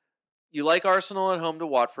 You like Arsenal at home to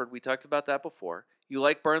Watford. We talked about that before. You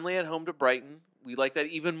like Burnley at home to Brighton. We like that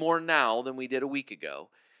even more now than we did a week ago.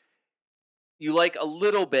 You like a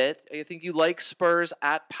little bit. I think you like Spurs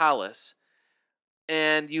at Palace.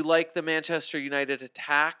 And you like the Manchester United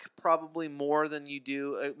attack probably more than you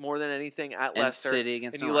do, more than anything at And Leicester. City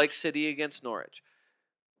against and you Norwich. like City against Norwich.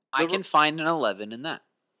 I can find an 11 in that.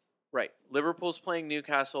 Right. Liverpool's playing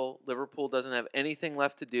Newcastle. Liverpool doesn't have anything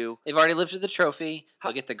left to do. They've already lifted the trophy.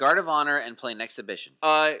 They'll get the Guard of Honor and play an exhibition.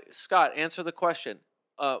 Scott, answer the question.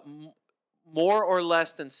 More or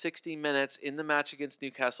less than 60 minutes in the match against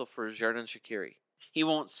Newcastle for Xherdan Shaqiri? He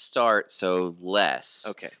won't start, so less.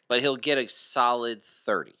 Okay. But he'll get a solid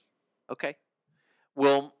 30. Okay.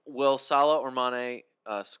 Will Salah or Mane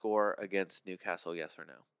score against Newcastle, yes or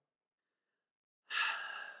no?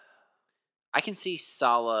 I can see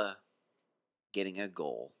Salah getting a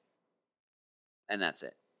goal. And that's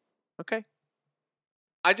it. Okay.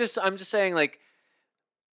 I'm just saying, like,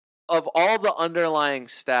 of all the underlying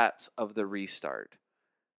stats of the restart,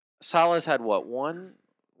 Salah's had what,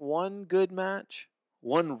 one good match?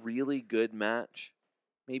 One really good match?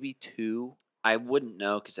 Maybe 2? I wouldn't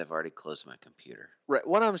know because I've already closed my computer. Right.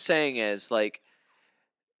 What I'm saying is, like,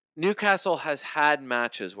 Newcastle has had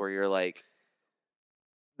matches where you're like,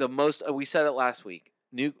 the most. We said it last week.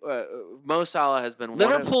 Mo Salah has been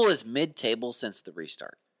Liverpool is mid-table since the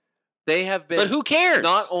restart. They have been. But who cares?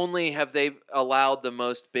 Not only have they allowed the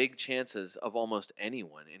most big chances of almost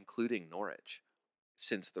anyone, including Norwich,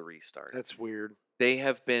 since the restart. That's weird. They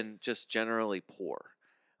have been just generally poor.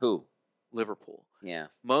 Who? Liverpool. Yeah.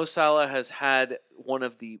 Mo Salah has had one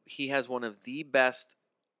of the best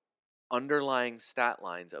underlying stat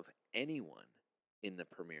lines of anyone in the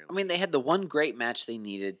Premier League. I mean, they had the one great match they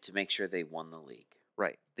needed to make sure they won the league.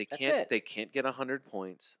 Right. That's it. They can't get 100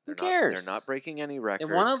 points. Who cares? They're not breaking any They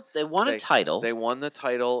records. won a title. They won the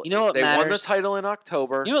title. You know what They won the matters? title in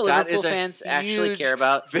October. You know what That Liverpool is a fans actually huge care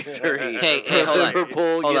about? victory Hey, for hold on.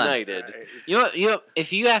 Liverpool Hold on. United. You know,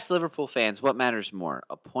 if you ask Liverpool fans what matters more,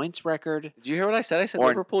 a points record? Did you hear what I said? I said Or-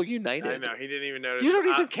 Liverpool United. I know he didn't even notice. You don't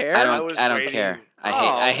even care. I don't. was I don't waiting. care. I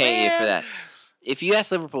Oh, hate you for man. that. If you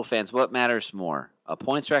ask Liverpool fans what matters more, a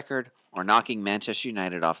points record or knocking Manchester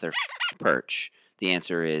United off their perch, the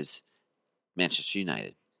answer is Manchester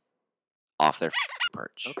United off their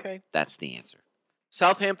perch. Okay. That's the answer.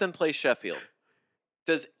 Southampton plays Sheffield.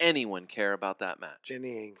 Does anyone care about that match?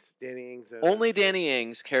 Danny Ings. Danny Ings. Only Danny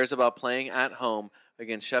Ings cares about playing at home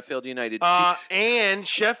against Sheffield United. And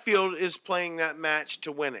Sheffield is playing that match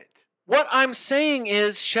to win it. What I'm saying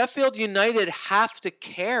is Sheffield United have to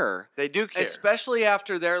care, They do care. especially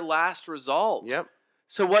after their last result. Yep.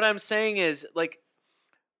 So what I'm saying is, like,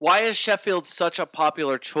 why is Sheffield such a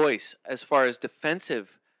popular choice as far as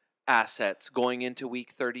defensive assets going into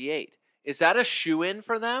week 38? Is that a shoe-in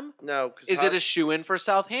for them? No. 'Cause Is it a shoe-in for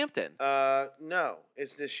Southampton? No.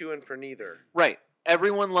 It's the shoe in for neither. Right.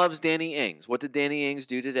 Everyone loves Danny Ings. What did Danny Ings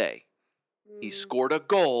do today? He scored a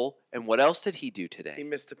goal, and what else did he do today? He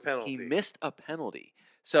missed a penalty. He missed a penalty.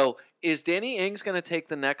 So is Danny Ings going to take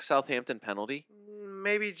the next Southampton penalty?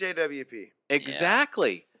 Maybe JWP.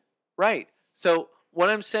 Exactly. Right. So what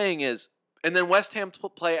I'm saying is, and then West Ham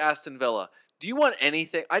play Aston Villa. Do you want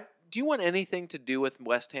anything? Do you want anything to do with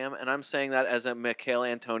West Ham? And I'm saying that as a Michael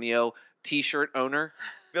Antonio T-shirt owner.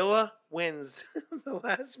 Villa wins the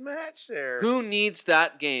last match there. Who needs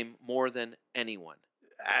that game more than anyone?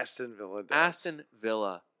 Aston Villa does. Aston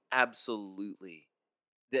Villa, absolutely.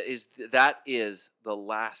 That is the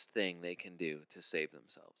last thing they can do to save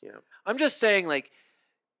themselves. Yeah. I'm just saying, like,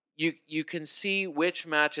 you can see which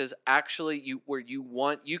matches actually you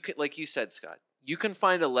can, like you said, Scott, you can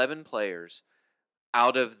find 11 players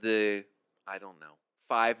out of the, I don't know,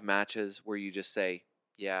 5 matches where you just say,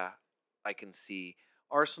 yeah, I can see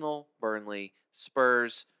Arsenal, Burnley,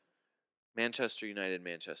 Spurs, Manchester United,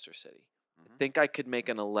 Manchester City. I think I could make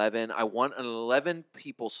an 11. I want an 11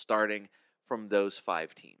 people starting from those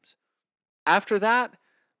 5 teams. After that,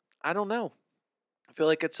 I don't know. I feel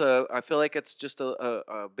like it's just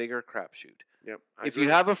a bigger crapshoot. Yep. If you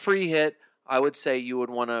have a free hit, I would say you would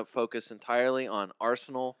want to focus entirely on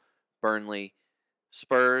Arsenal, Burnley,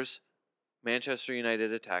 Spurs, Manchester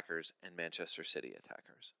United attackers, and Manchester City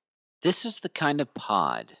attackers. This is the kind of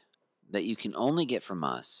pod that you can only get from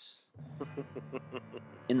us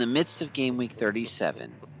in the midst of game week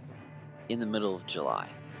 37 in the middle of July.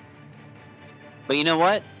 But you know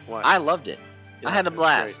what? What? I loved it. Yeah, I had a it's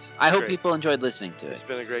blast. great. I It's hope great. people enjoyed listening to It's it.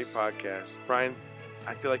 been a great podcast. Brian,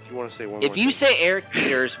 I feel like you want to say one more If you thing. say Eric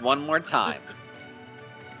Peters one more time,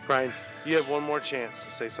 Brian, you have one more chance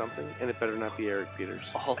to say something, and it better not be Eric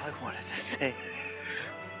Peters. All I wanted to say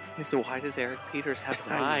is, why does Eric Peters have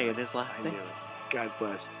an I know I it. in his last I name? knew it. God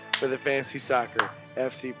bless. For the Fantasy Soccer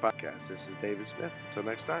FC podcast, this is David Smith. Until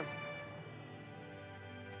next time.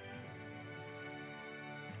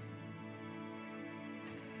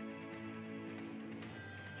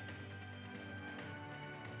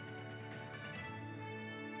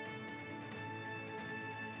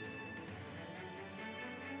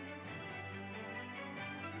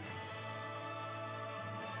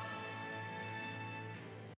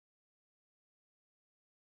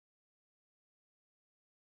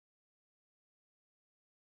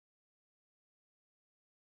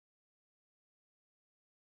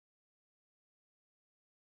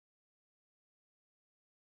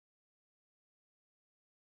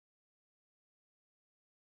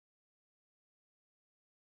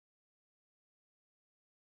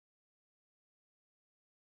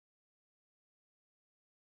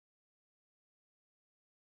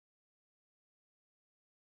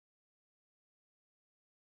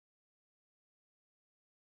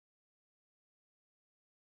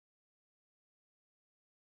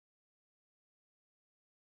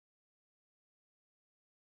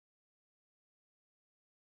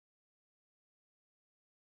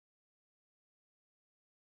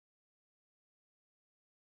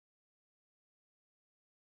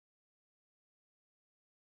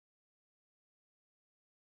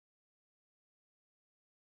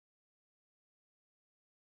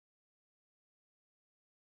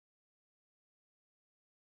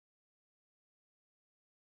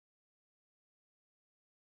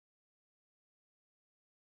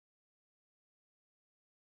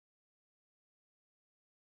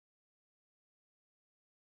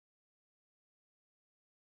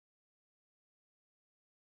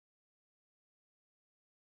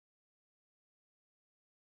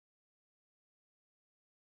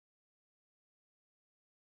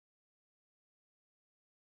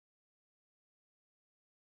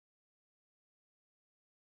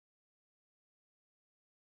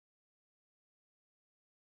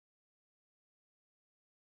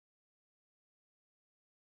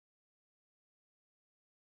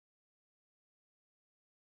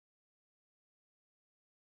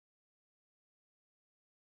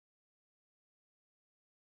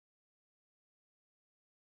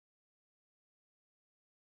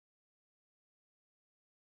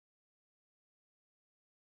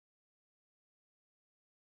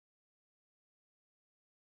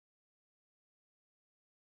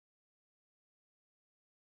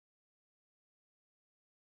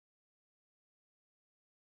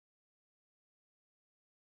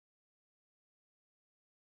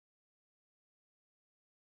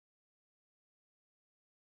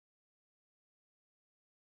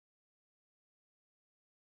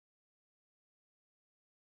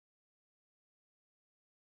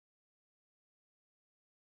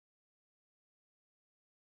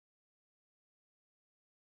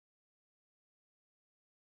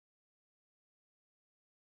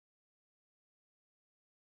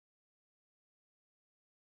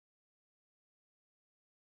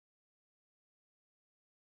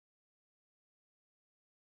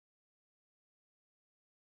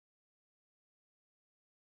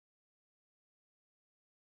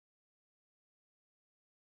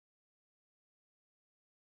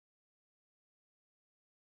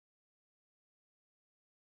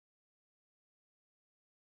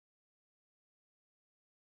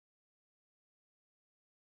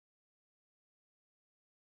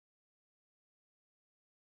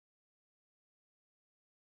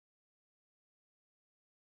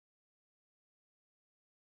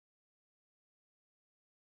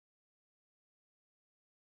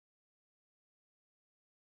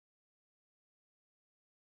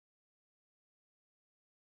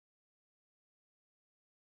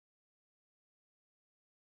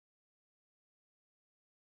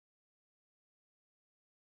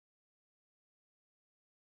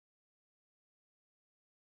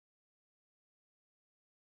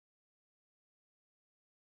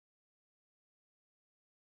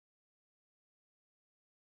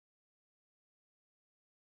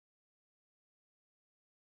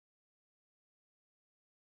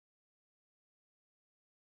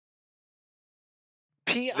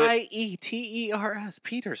 Pieters.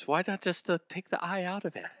 Peters. Why not just take the I out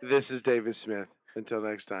of it? This is David Smith. Until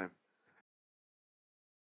next time.